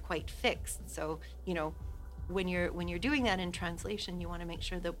they're never quite fixed. So when you're doing that in translation, you want to make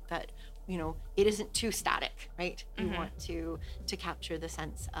sure that it isn't too static, right? You want to capture the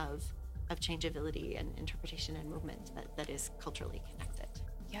sense of changeability and interpretation and movement that is culturally connected.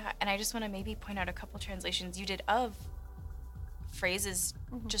 Yeah, and I just want to maybe point out a couple translations you did of phrases,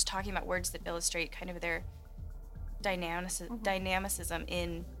 just talking about words that illustrate kind of their dynamicism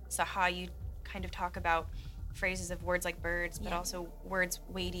in Sakha. You kind of talk about phrases of words like birds, but also words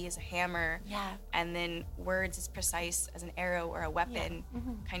weighty as a hammer, and then words as precise as an arrow or a weapon,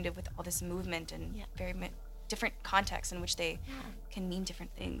 kind of with all this movement and very different contexts in which they can mean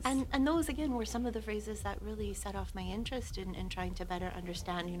different things. And those, again, were some of the phrases that really set off my interest in trying to better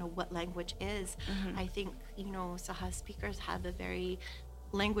understand, what language is. I think, Sakha speakers have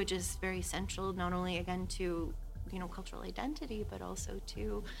language is very central, not only, again, to cultural identity, but also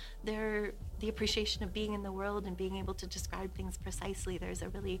to the appreciation of being in the world and being able to describe things precisely. There's a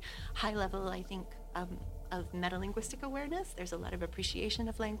really high level, I think, of metalinguistic awareness. There's a lot of appreciation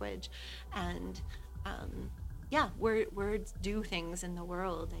of language, and words do things in the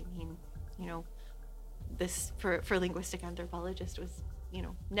world. I mean, this for linguistic anthropologists was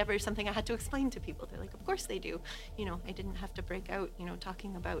never something I had to explain to people. They're like, of course they do. I didn't have to break out,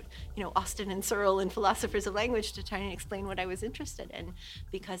 talking about, Austin and Searle and philosophers of language to try and explain what I was interested in,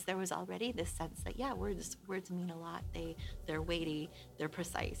 because there was already this sense that, words mean a lot. They're weighty, they're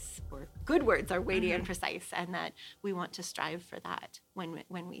precise, or good words are weighty and precise, and that we want to strive for that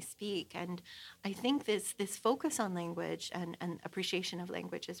when we speak. And I think this focus on language and appreciation of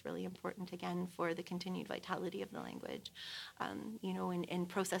language is really important, again, for the continued vitality of the language. In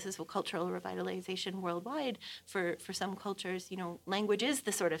processes of cultural revitalization worldwide, for some cultures, language is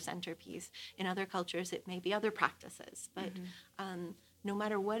the sort of centerpiece. In other cultures, it may be other practices. But no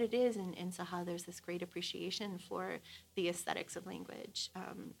matter what it is, in Sakha, there's this great appreciation for the aesthetics of language,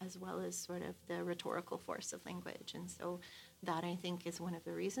 as well as sort of the rhetorical force of language. And so that, I think, is one of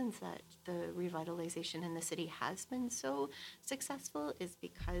the reasons that the revitalization in the city has been so successful, is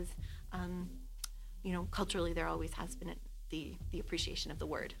because, culturally there always has been the appreciation of the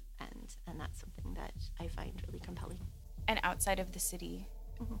word, and that's something that I find really compelling. And outside of the city,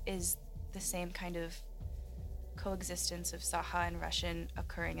 is the same kind of coexistence of Sakha and Russian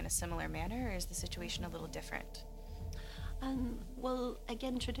occurring in a similar manner, or is the situation a little different? Well,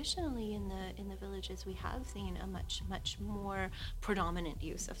 again, traditionally in the villages, we have seen a much more predominant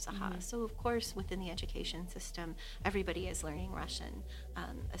use of Sakha. So, of course, within the education system, everybody is learning Russian,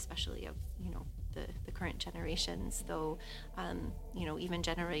 especially of the current generations. Though, even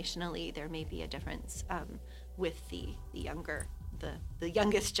generationally, there may be a difference with the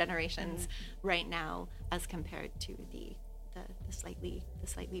youngest generations right now as compared to the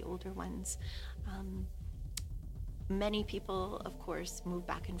slightly older ones. Many people, of course, move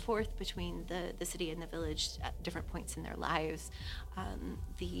back and forth between the city and the village at different points in their lives.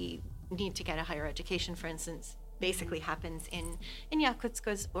 The need to get a higher education, for instance, basically happens in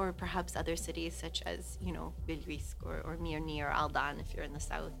Yakutsk, or perhaps other cities such as, Belvisk or Mirny or Aldan if you're in the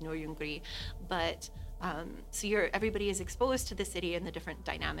south, Noryungri. But so everybody is exposed to the city and the different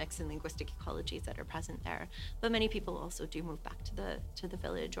dynamics and linguistic ecologies that are present there. But many people also do move back to the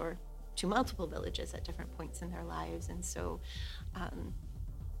village, or to multiple villages at different points in their lives. And so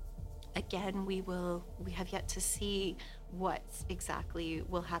again, we have yet to see what exactly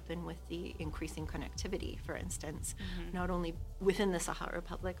will happen with the increasing connectivity, for instance, not only within the Sakha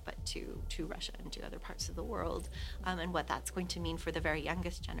Republic, but to Russia and to other parts of the world, and what that's going to mean for the very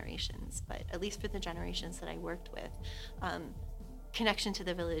youngest generations. But at least for the generations that I worked with, connection to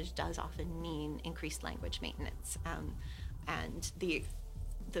the village does often mean increased language maintenance, and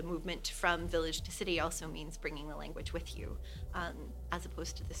the movement from village to city also means bringing the language with you, as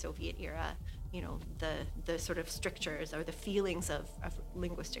opposed to the Soviet era. The sort of strictures or the feelings of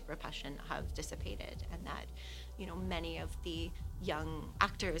linguistic repression have dissipated, and that, many of the young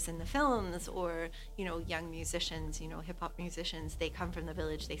actors in the films, or, young musicians, hip-hop musicians, they come from the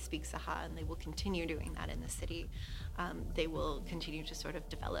village, they speak Sakha, and they will continue doing that in the city. They will continue to sort of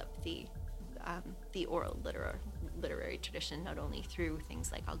develop the oral literary tradition, not only through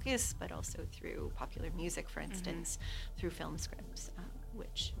things like ASEEES, but also through popular music, for instance, through film scripts,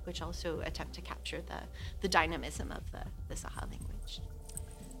 which also attempt to capture the dynamism of the Sakha language.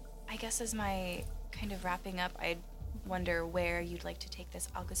 I guess as my kind of wrapping up, I'd wonder where you'd like to take this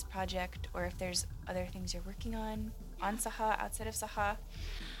ASEEES project, or if there's other things you're working on Sakha, outside of Sakha.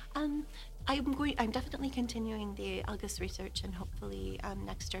 I'm definitely continuing the ASEEES research, and hopefully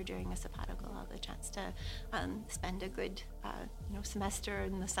next year during a sabbatical I'll have a chance to spend a good semester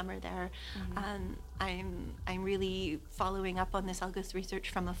in the summer there. I'm really following up on this ASEEES research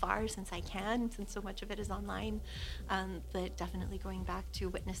from afar since I can, since so much of it is online, but definitely going back to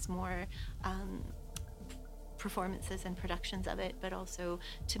witness more performances and productions of it, but also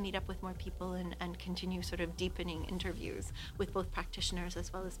to meet up with more people and continue sort of deepening interviews with both practitioners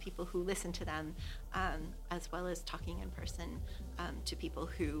as well as people who listen to them, as well as talking in person to people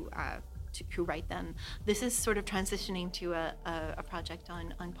who who write them. This is sort of transitioning to a project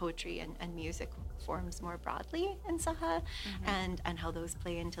on poetry and music forms more broadly in Sakha, and how those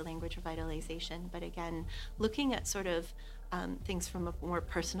play into language revitalization. But again, looking at sort of things from a more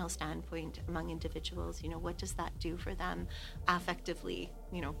personal standpoint among individuals, what does that do for them affectively,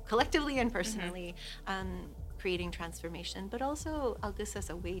 collectively and personally, creating transformation, but also August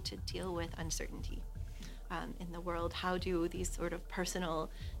as a way to deal with uncertainty in the world. How do these sort of personal,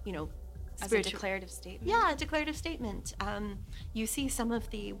 as a declarative statement? Yeah, a declarative statement. You see some of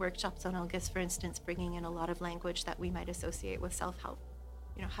the workshops on August, for instance, bringing in a lot of language that we might associate with self-help.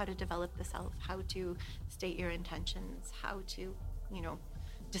 How to develop the self, how to state your intentions, how to,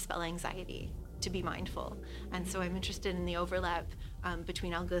 dispel anxiety, to be mindful. And so I'm interested in the overlap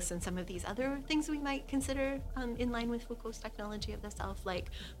between August and some of these other things we might consider in line with Foucault's technology of the self, like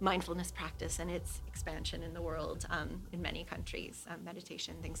mindfulness practice and its expansion in the world in many countries,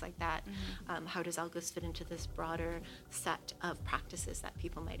 meditation, things like that. How does August fit into this broader set of practices that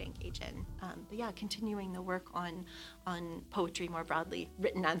people might engage in? But yeah, continuing the work on poetry more broadly,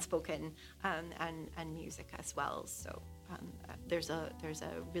 written and spoken, and music as well. So there's a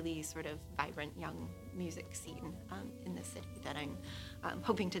really sort of vibrant young music scene in the city that I'm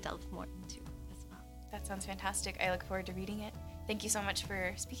hoping to delve more into as well. That sounds fantastic. I look forward to reading it. Thank you so much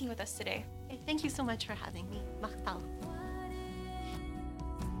for speaking with us today. Hey, thank you so much for having me. Maqtal.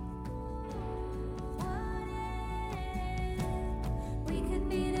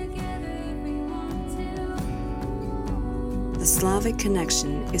 The Slavic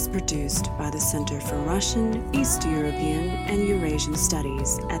Connection is produced by the Center for Russian, East European, and Eurasian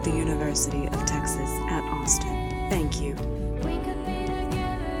Studies at the University of Texas at Austin. Thank you.